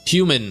several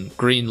human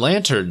Green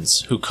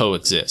Lanterns who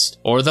coexist,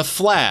 or the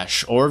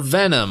Flash, or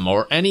Venom,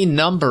 or any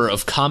number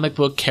of comic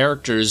book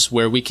characters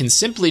where we can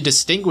simply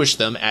distinguish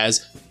them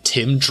as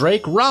Tim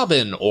Drake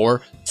Robin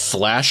or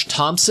Flash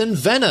Thompson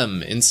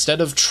Venom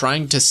instead of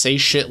trying to say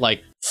shit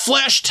like,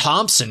 Flash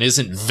Thompson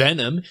isn't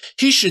Venom,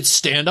 he should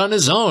stand on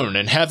his own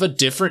and have a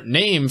different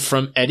name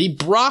from Eddie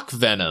Brock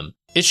Venom.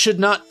 It should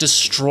not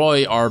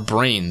destroy our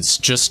brains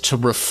just to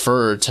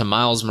refer to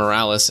Miles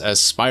Morales as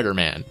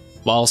Spider-Man,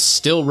 while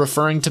still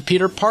referring to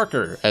Peter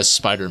Parker as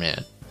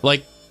Spider-Man.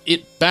 Like,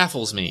 it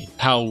baffles me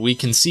how we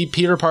can see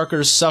Peter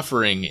Parker's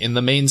suffering in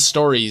the main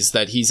stories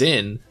that he's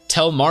in,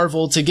 tell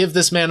Marvel to give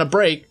this man a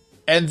break,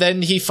 and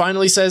then he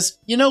finally says,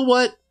 you know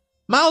what?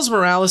 Miles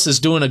Morales is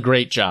doing a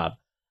great job.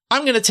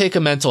 I'm gonna take a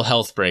mental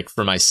health break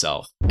for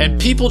myself. And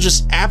people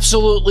just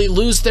absolutely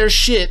lose their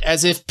shit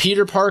as if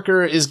Peter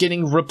Parker is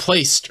getting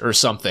replaced or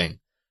something.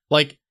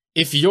 Like,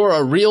 if you're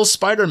a real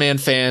Spider-Man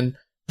fan,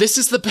 this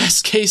is the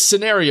best case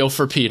scenario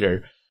for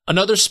Peter.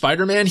 Another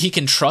Spider-Man he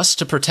can trust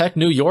to protect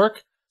New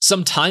York?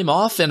 Some time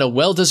off and a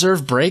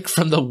well-deserved break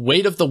from the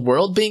weight of the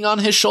world being on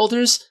his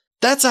shoulders?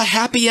 That's a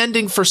happy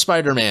ending for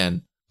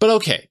Spider-Man. But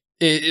okay.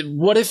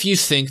 What if you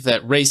think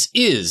that race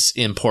is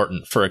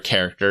important for a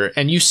character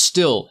and you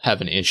still have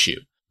an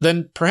issue?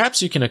 Then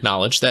perhaps you can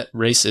acknowledge that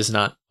race is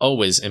not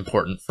always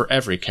important for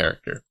every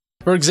character.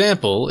 For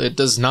example, it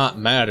does not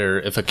matter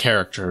if a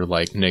character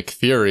like Nick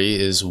Fury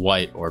is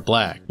white or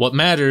black. What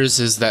matters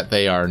is that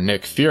they are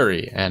Nick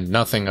Fury, and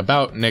nothing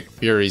about Nick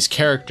Fury's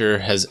character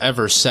has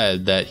ever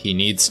said that he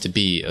needs to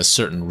be a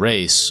certain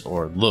race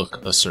or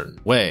look a certain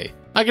way.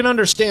 I can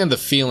understand the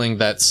feeling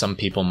that some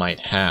people might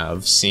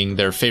have, seeing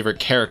their favorite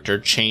character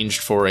changed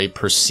for a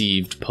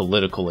perceived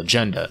political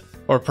agenda,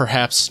 or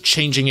perhaps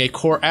changing a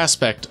core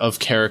aspect of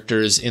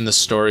characters in the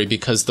story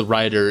because the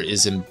writer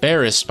is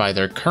embarrassed by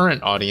their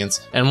current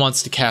audience and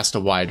wants to cast a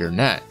wider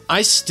net.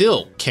 I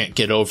still can't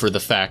get over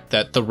the fact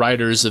that the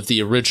writers of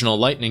the original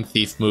Lightning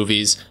Thief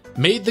movies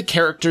made the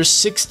characters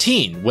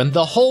 16 when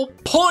the whole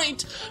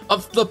point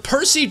of the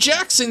Percy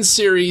Jackson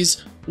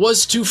series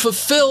was to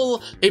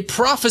fulfill a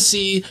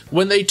prophecy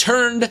when they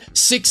turned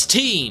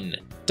 16.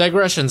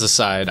 Digressions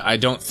aside, I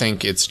don't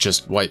think it's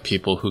just white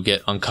people who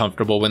get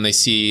uncomfortable when they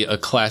see a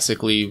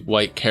classically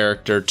white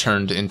character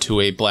turned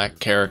into a black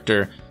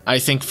character. I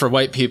think for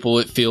white people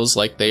it feels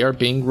like they are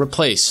being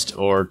replaced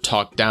or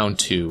talked down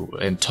to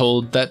and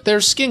told that their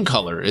skin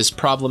color is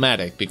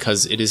problematic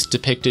because it is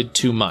depicted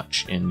too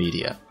much in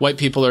media. White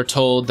people are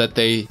told that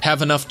they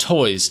have enough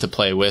toys to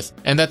play with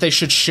and that they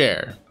should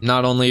share.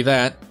 Not only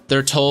that,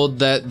 they're told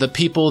that the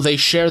people they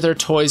share their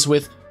toys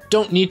with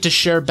don't need to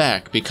share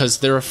back because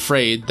they're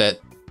afraid that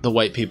the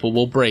white people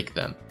will break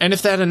them. And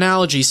if that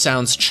analogy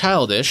sounds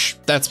childish,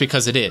 that's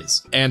because it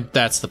is. And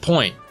that's the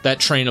point. That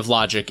train of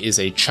logic is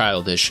a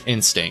childish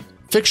instinct.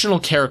 Fictional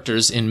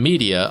characters in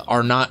media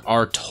are not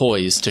our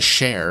toys to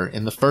share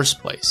in the first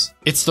place.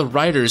 It's the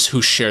writers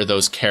who share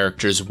those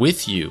characters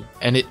with you,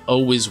 and it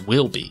always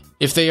will be.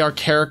 If they are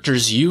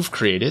characters you've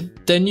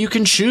created, then you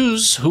can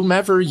choose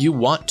whomever you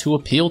want to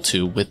appeal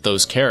to with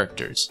those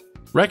characters.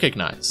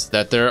 Recognize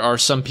that there are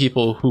some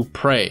people who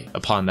prey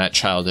upon that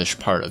childish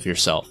part of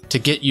yourself to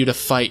get you to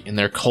fight in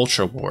their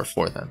culture war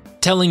for them,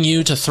 telling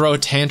you to throw a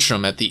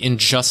tantrum at the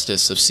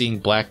injustice of seeing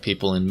black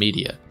people in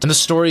media. And the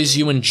stories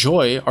you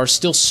enjoy are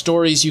still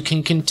stories you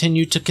can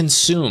continue to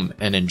consume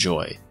and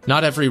enjoy.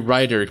 Not every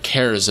writer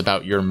cares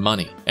about your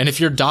money, and if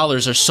your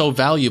dollars are so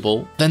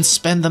valuable, then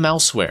spend them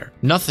elsewhere.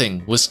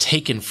 Nothing was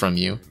taken from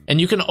you,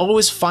 and you can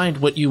always find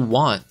what you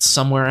want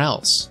somewhere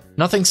else.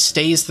 Nothing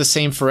stays the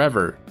same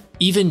forever.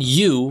 Even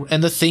you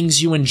and the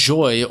things you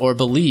enjoy or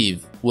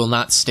believe will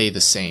not stay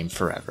the same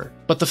forever.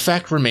 But the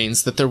fact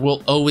remains that there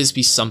will always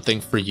be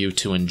something for you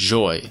to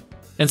enjoy.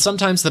 And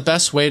sometimes the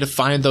best way to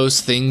find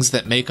those things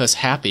that make us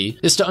happy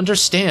is to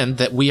understand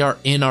that we are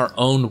in our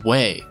own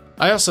way.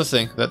 I also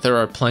think that there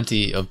are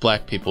plenty of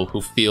black people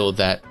who feel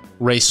that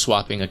race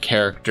swapping a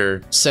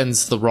character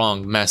sends the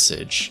wrong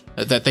message,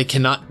 that they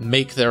cannot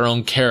make their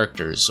own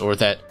characters, or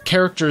that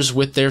characters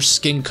with their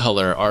skin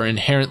color are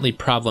inherently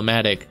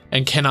problematic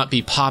and cannot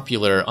be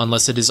popular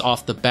unless it is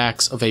off the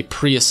backs of a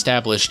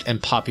pre-established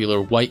and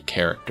popular white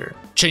character.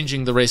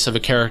 Changing the race of a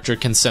character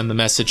can send the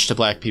message to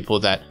black people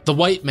that the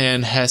white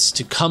man has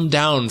to come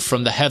down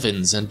from the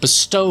heavens and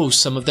bestow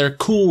some of their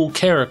cool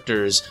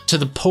characters to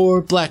the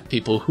poor black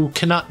people who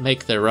cannot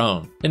make their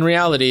own. In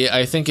reality,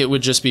 I think it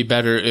would just be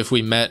better if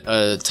we met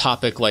a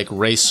topic like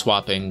race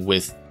swapping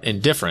with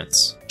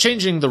indifference.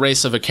 Changing the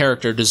race of a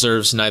character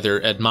deserves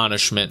neither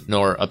admonishment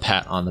nor a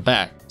pat on the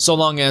back, so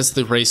long as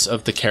the race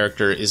of the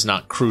character is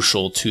not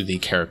crucial to the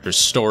character's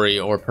story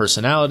or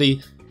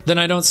personality. Then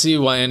I don't see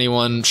why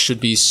anyone should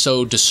be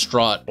so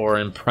distraught or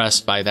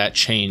impressed by that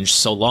change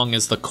so long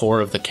as the core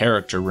of the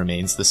character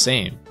remains the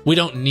same. We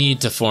don't need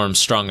to form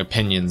strong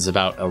opinions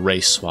about a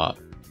race swap.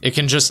 It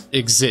can just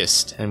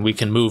exist and we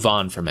can move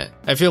on from it.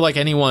 I feel like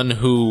anyone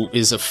who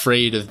is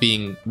afraid of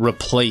being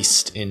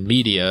replaced in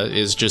media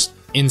is just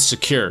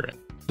insecure.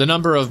 The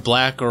number of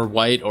black or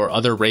white or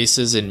other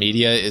races in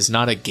media is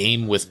not a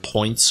game with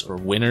points or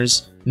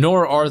winners,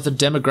 nor are the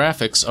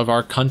demographics of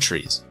our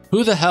countries.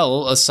 Who the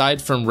hell,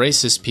 aside from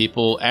racist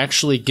people,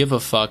 actually give a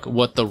fuck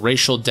what the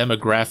racial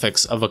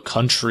demographics of a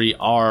country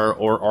are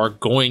or are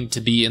going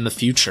to be in the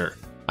future?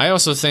 I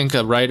also think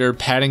a writer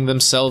patting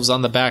themselves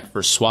on the back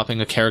for swapping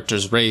a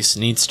character's race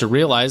needs to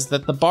realize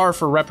that the bar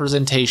for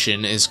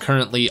representation is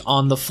currently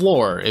on the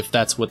floor if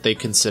that's what they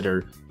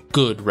consider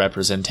good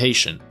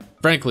representation.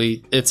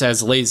 Frankly, it's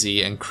as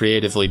lazy and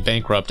creatively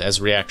bankrupt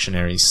as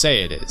reactionaries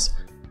say it is.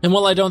 And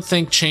while I don't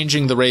think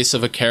changing the race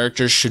of a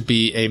character should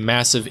be a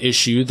massive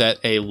issue that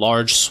a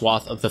large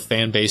swath of the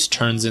fanbase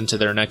turns into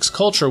their next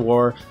culture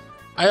war,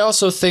 I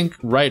also think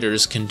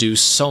writers can do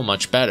so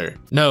much better.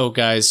 No,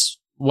 guys,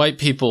 white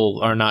people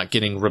are not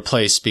getting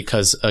replaced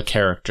because a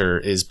character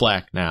is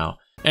black now.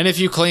 And if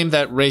you claim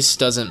that race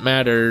doesn't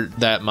matter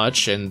that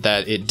much and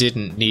that it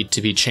didn't need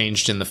to be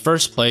changed in the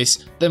first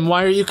place, then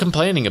why are you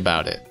complaining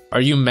about it?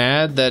 Are you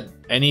mad that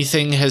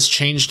anything has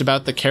changed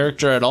about the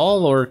character at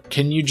all, or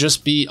can you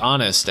just be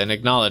honest and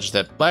acknowledge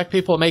that black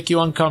people make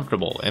you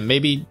uncomfortable and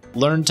maybe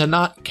learn to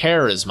not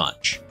care as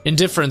much?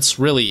 Indifference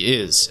really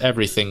is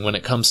everything when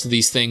it comes to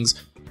these things,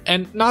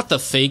 and not the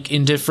fake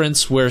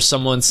indifference where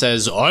someone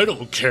says, "I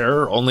don't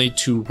care," only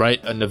to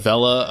write a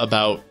novella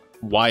about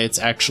why it's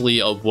actually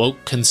a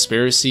woke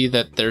conspiracy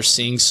that they're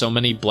seeing so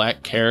many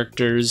black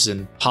characters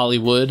in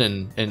Hollywood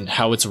and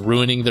how it's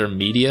ruining their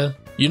media.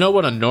 You know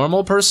what a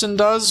normal person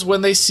does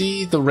when they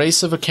see the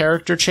race of a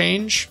character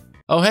change?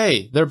 Oh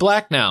hey, they're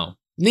black now.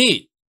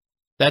 Neat.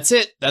 That's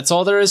it. That's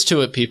all there is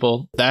to it,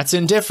 people. That's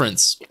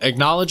indifference.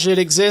 Acknowledge it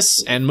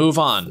exists and move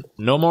on.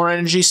 No more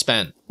energy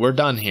spent. We're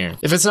done here.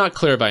 If it's not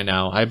clear by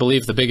now, I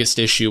believe the biggest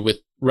issue with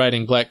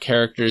writing black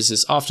characters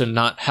is often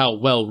not how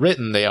well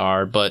written they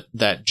are, but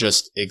that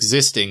just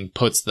existing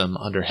puts them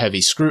under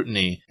heavy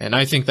scrutiny, and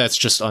I think that's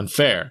just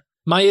unfair.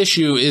 My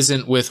issue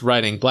isn't with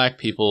writing black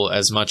people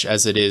as much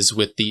as it is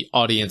with the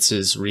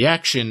audience's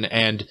reaction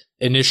and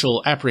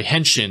initial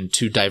apprehension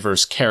to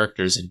diverse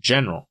characters in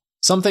general.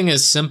 Something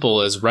as simple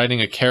as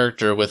writing a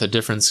character with a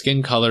different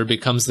skin color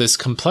becomes this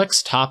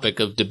complex topic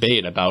of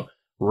debate about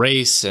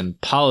race and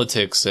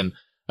politics and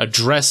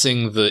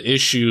addressing the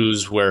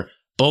issues where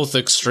both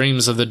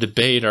extremes of the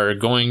debate are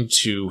going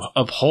to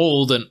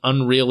uphold an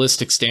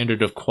unrealistic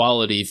standard of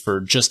quality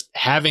for just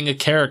having a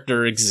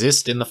character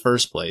exist in the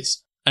first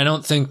place. I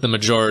don't think the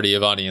majority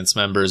of audience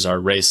members are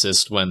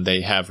racist when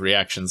they have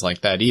reactions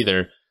like that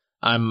either.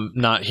 I'm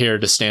not here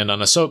to stand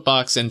on a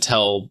soapbox and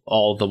tell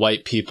all the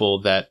white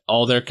people that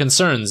all their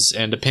concerns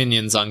and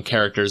opinions on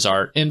characters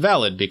are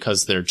invalid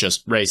because they're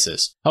just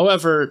racist.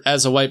 However,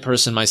 as a white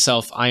person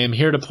myself, I am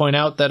here to point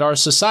out that our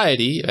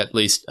society, at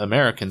least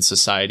American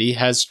society,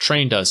 has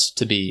trained us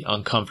to be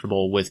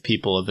uncomfortable with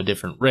people of a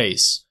different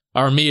race.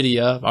 Our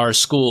media, our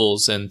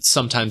schools, and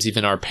sometimes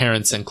even our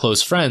parents and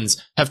close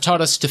friends have taught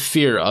us to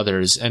fear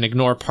others and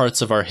ignore parts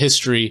of our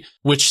history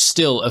which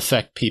still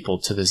affect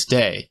people to this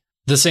day.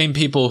 The same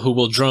people who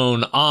will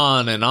drone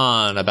on and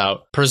on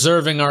about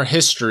preserving our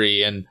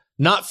history and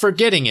not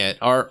forgetting it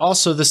are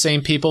also the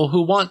same people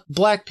who want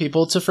black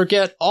people to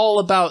forget all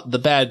about the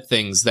bad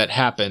things that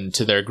happened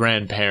to their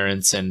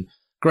grandparents and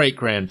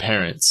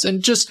great-grandparents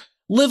and just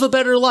live a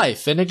better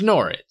life and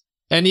ignore it.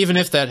 And even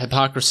if that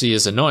hypocrisy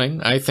is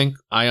annoying, I think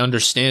I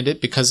understand it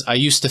because I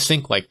used to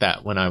think like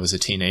that when I was a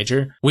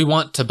teenager. We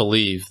want to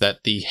believe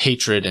that the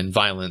hatred and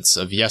violence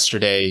of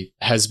yesterday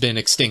has been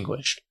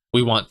extinguished.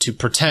 We want to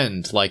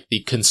pretend like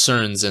the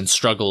concerns and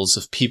struggles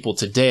of people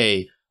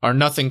today are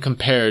nothing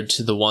compared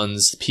to the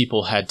ones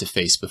people had to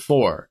face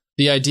before.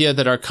 The idea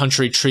that our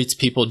country treats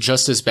people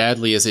just as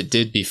badly as it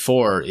did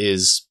before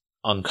is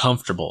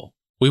uncomfortable.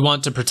 We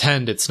want to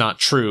pretend it's not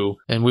true,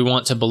 and we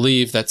want to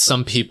believe that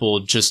some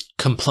people just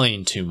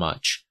complain too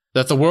much.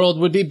 That the world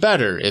would be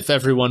better if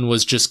everyone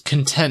was just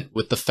content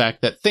with the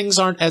fact that things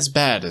aren't as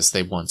bad as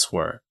they once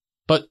were.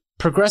 But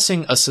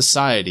progressing a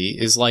society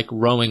is like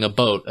rowing a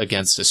boat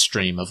against a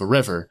stream of a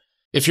river.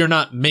 If you're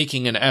not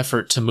making an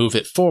effort to move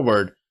it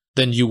forward,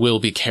 then you will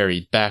be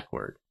carried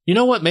backward. You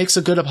know what makes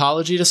a good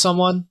apology to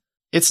someone?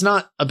 It's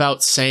not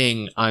about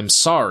saying, "I'm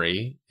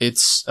sorry."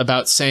 It's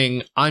about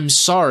saying, "I'm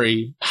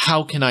sorry,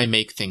 how can I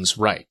make things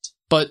right?"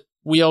 But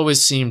we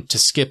always seem to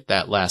skip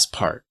that last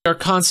part. We are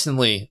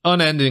constantly,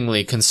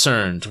 unendingly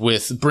concerned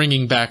with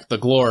bringing back the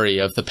glory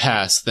of the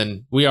past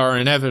than we are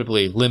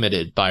inevitably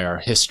limited by our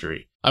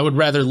history. I would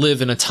rather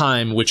live in a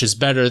time which is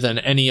better than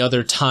any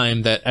other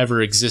time that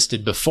ever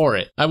existed before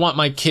it. I want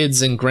my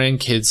kids and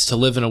grandkids to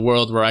live in a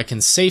world where I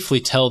can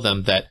safely tell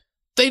them that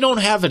they don't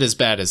have it as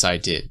bad as I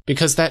did,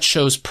 because that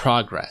shows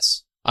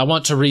progress. I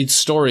want to read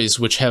stories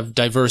which have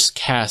diverse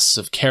casts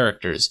of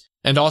characters,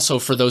 and also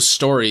for those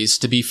stories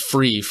to be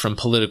free from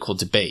political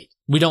debate.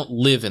 We don't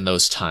live in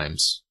those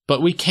times,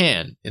 but we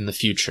can in the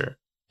future.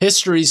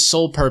 History's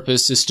sole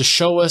purpose is to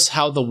show us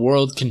how the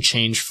world can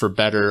change for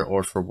better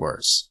or for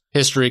worse.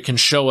 History can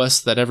show us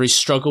that every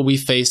struggle we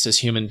face as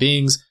human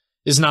beings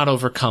is not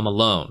overcome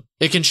alone.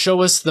 It can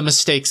show us the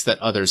mistakes that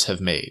others have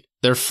made,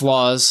 their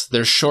flaws,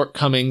 their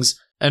shortcomings,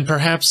 and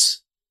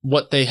perhaps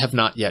what they have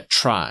not yet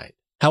tried.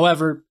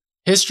 However,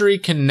 history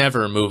can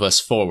never move us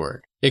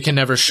forward. It can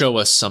never show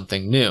us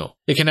something new.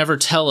 It can never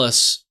tell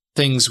us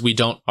things we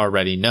don't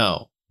already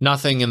know.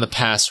 Nothing in the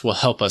past will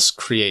help us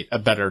create a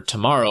better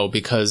tomorrow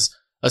because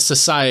a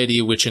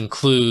society which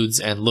includes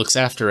and looks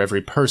after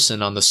every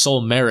person on the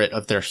sole merit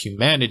of their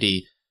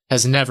humanity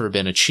has never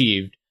been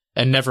achieved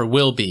and never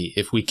will be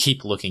if we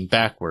keep looking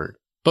backward.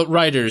 But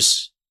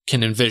writers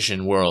can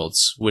envision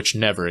worlds which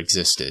never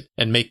existed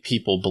and make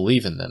people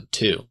believe in them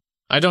too.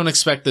 I don't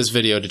expect this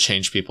video to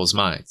change people's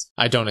minds.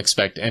 I don't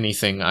expect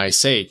anything I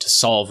say to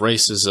solve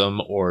racism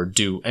or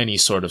do any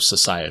sort of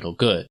societal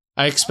good.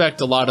 I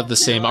expect a lot of the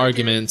same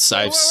arguments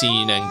I've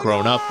seen and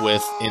grown up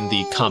with in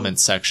the comment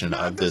section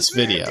of this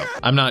video.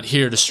 I'm not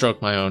here to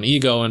stroke my own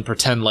ego and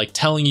pretend like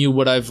telling you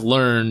what I've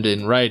learned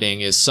in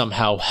writing is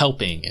somehow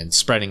helping and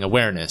spreading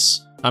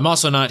awareness. I'm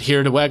also not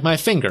here to wag my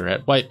finger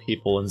at white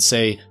people and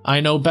say, I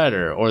know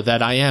better or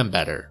that I am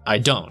better. I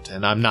don't,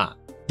 and I'm not.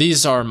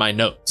 These are my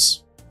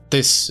notes.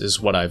 This is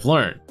what I've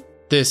learned.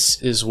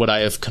 This is what I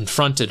have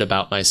confronted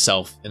about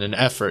myself in an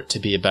effort to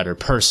be a better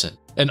person.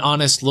 An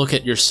honest look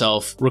at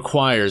yourself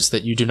requires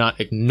that you do not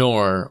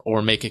ignore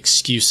or make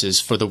excuses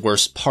for the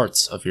worst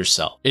parts of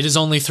yourself. It is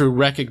only through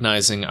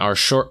recognizing our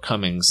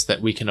shortcomings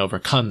that we can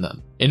overcome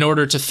them. In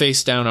order to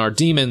face down our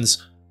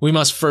demons, we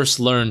must first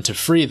learn to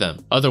free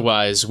them.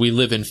 Otherwise, we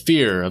live in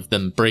fear of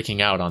them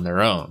breaking out on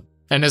their own.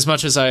 And as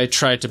much as I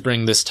try to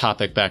bring this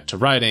topic back to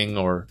writing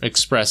or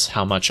express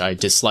how much I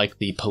dislike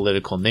the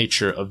political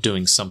nature of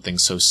doing something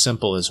so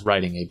simple as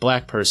writing a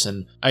black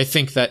person, I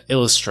think that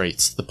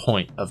illustrates the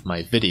point of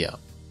my video.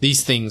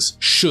 These things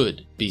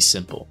should be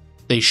simple.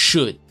 They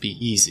should be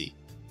easy.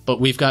 But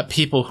we've got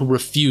people who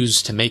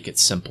refuse to make it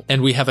simple.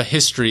 And we have a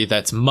history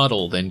that's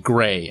muddled and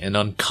gray and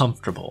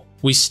uncomfortable.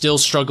 We still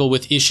struggle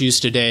with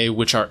issues today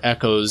which are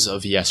echoes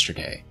of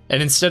yesterday.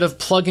 And instead of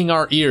plugging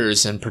our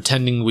ears and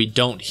pretending we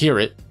don't hear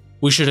it,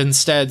 we should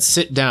instead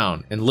sit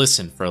down and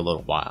listen for a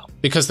little while.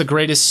 Because the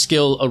greatest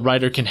skill a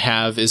writer can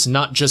have is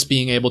not just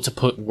being able to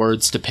put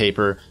words to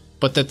paper,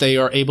 but that they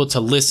are able to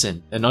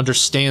listen and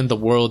understand the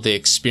world they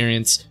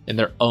experience in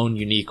their own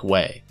unique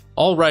way.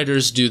 All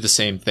writers do the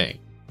same thing.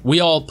 We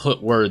all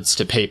put words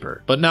to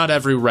paper, but not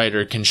every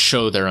writer can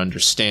show their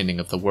understanding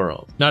of the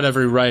world. Not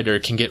every writer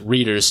can get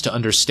readers to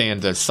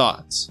understand their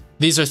thoughts.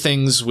 These are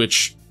things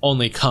which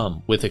only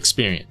come with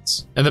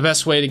experience. And the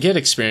best way to get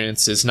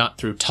experience is not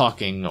through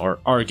talking or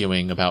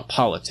arguing about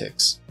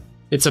politics.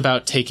 It's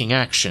about taking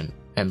action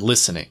and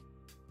listening.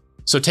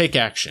 So take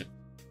action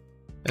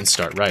and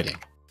start writing.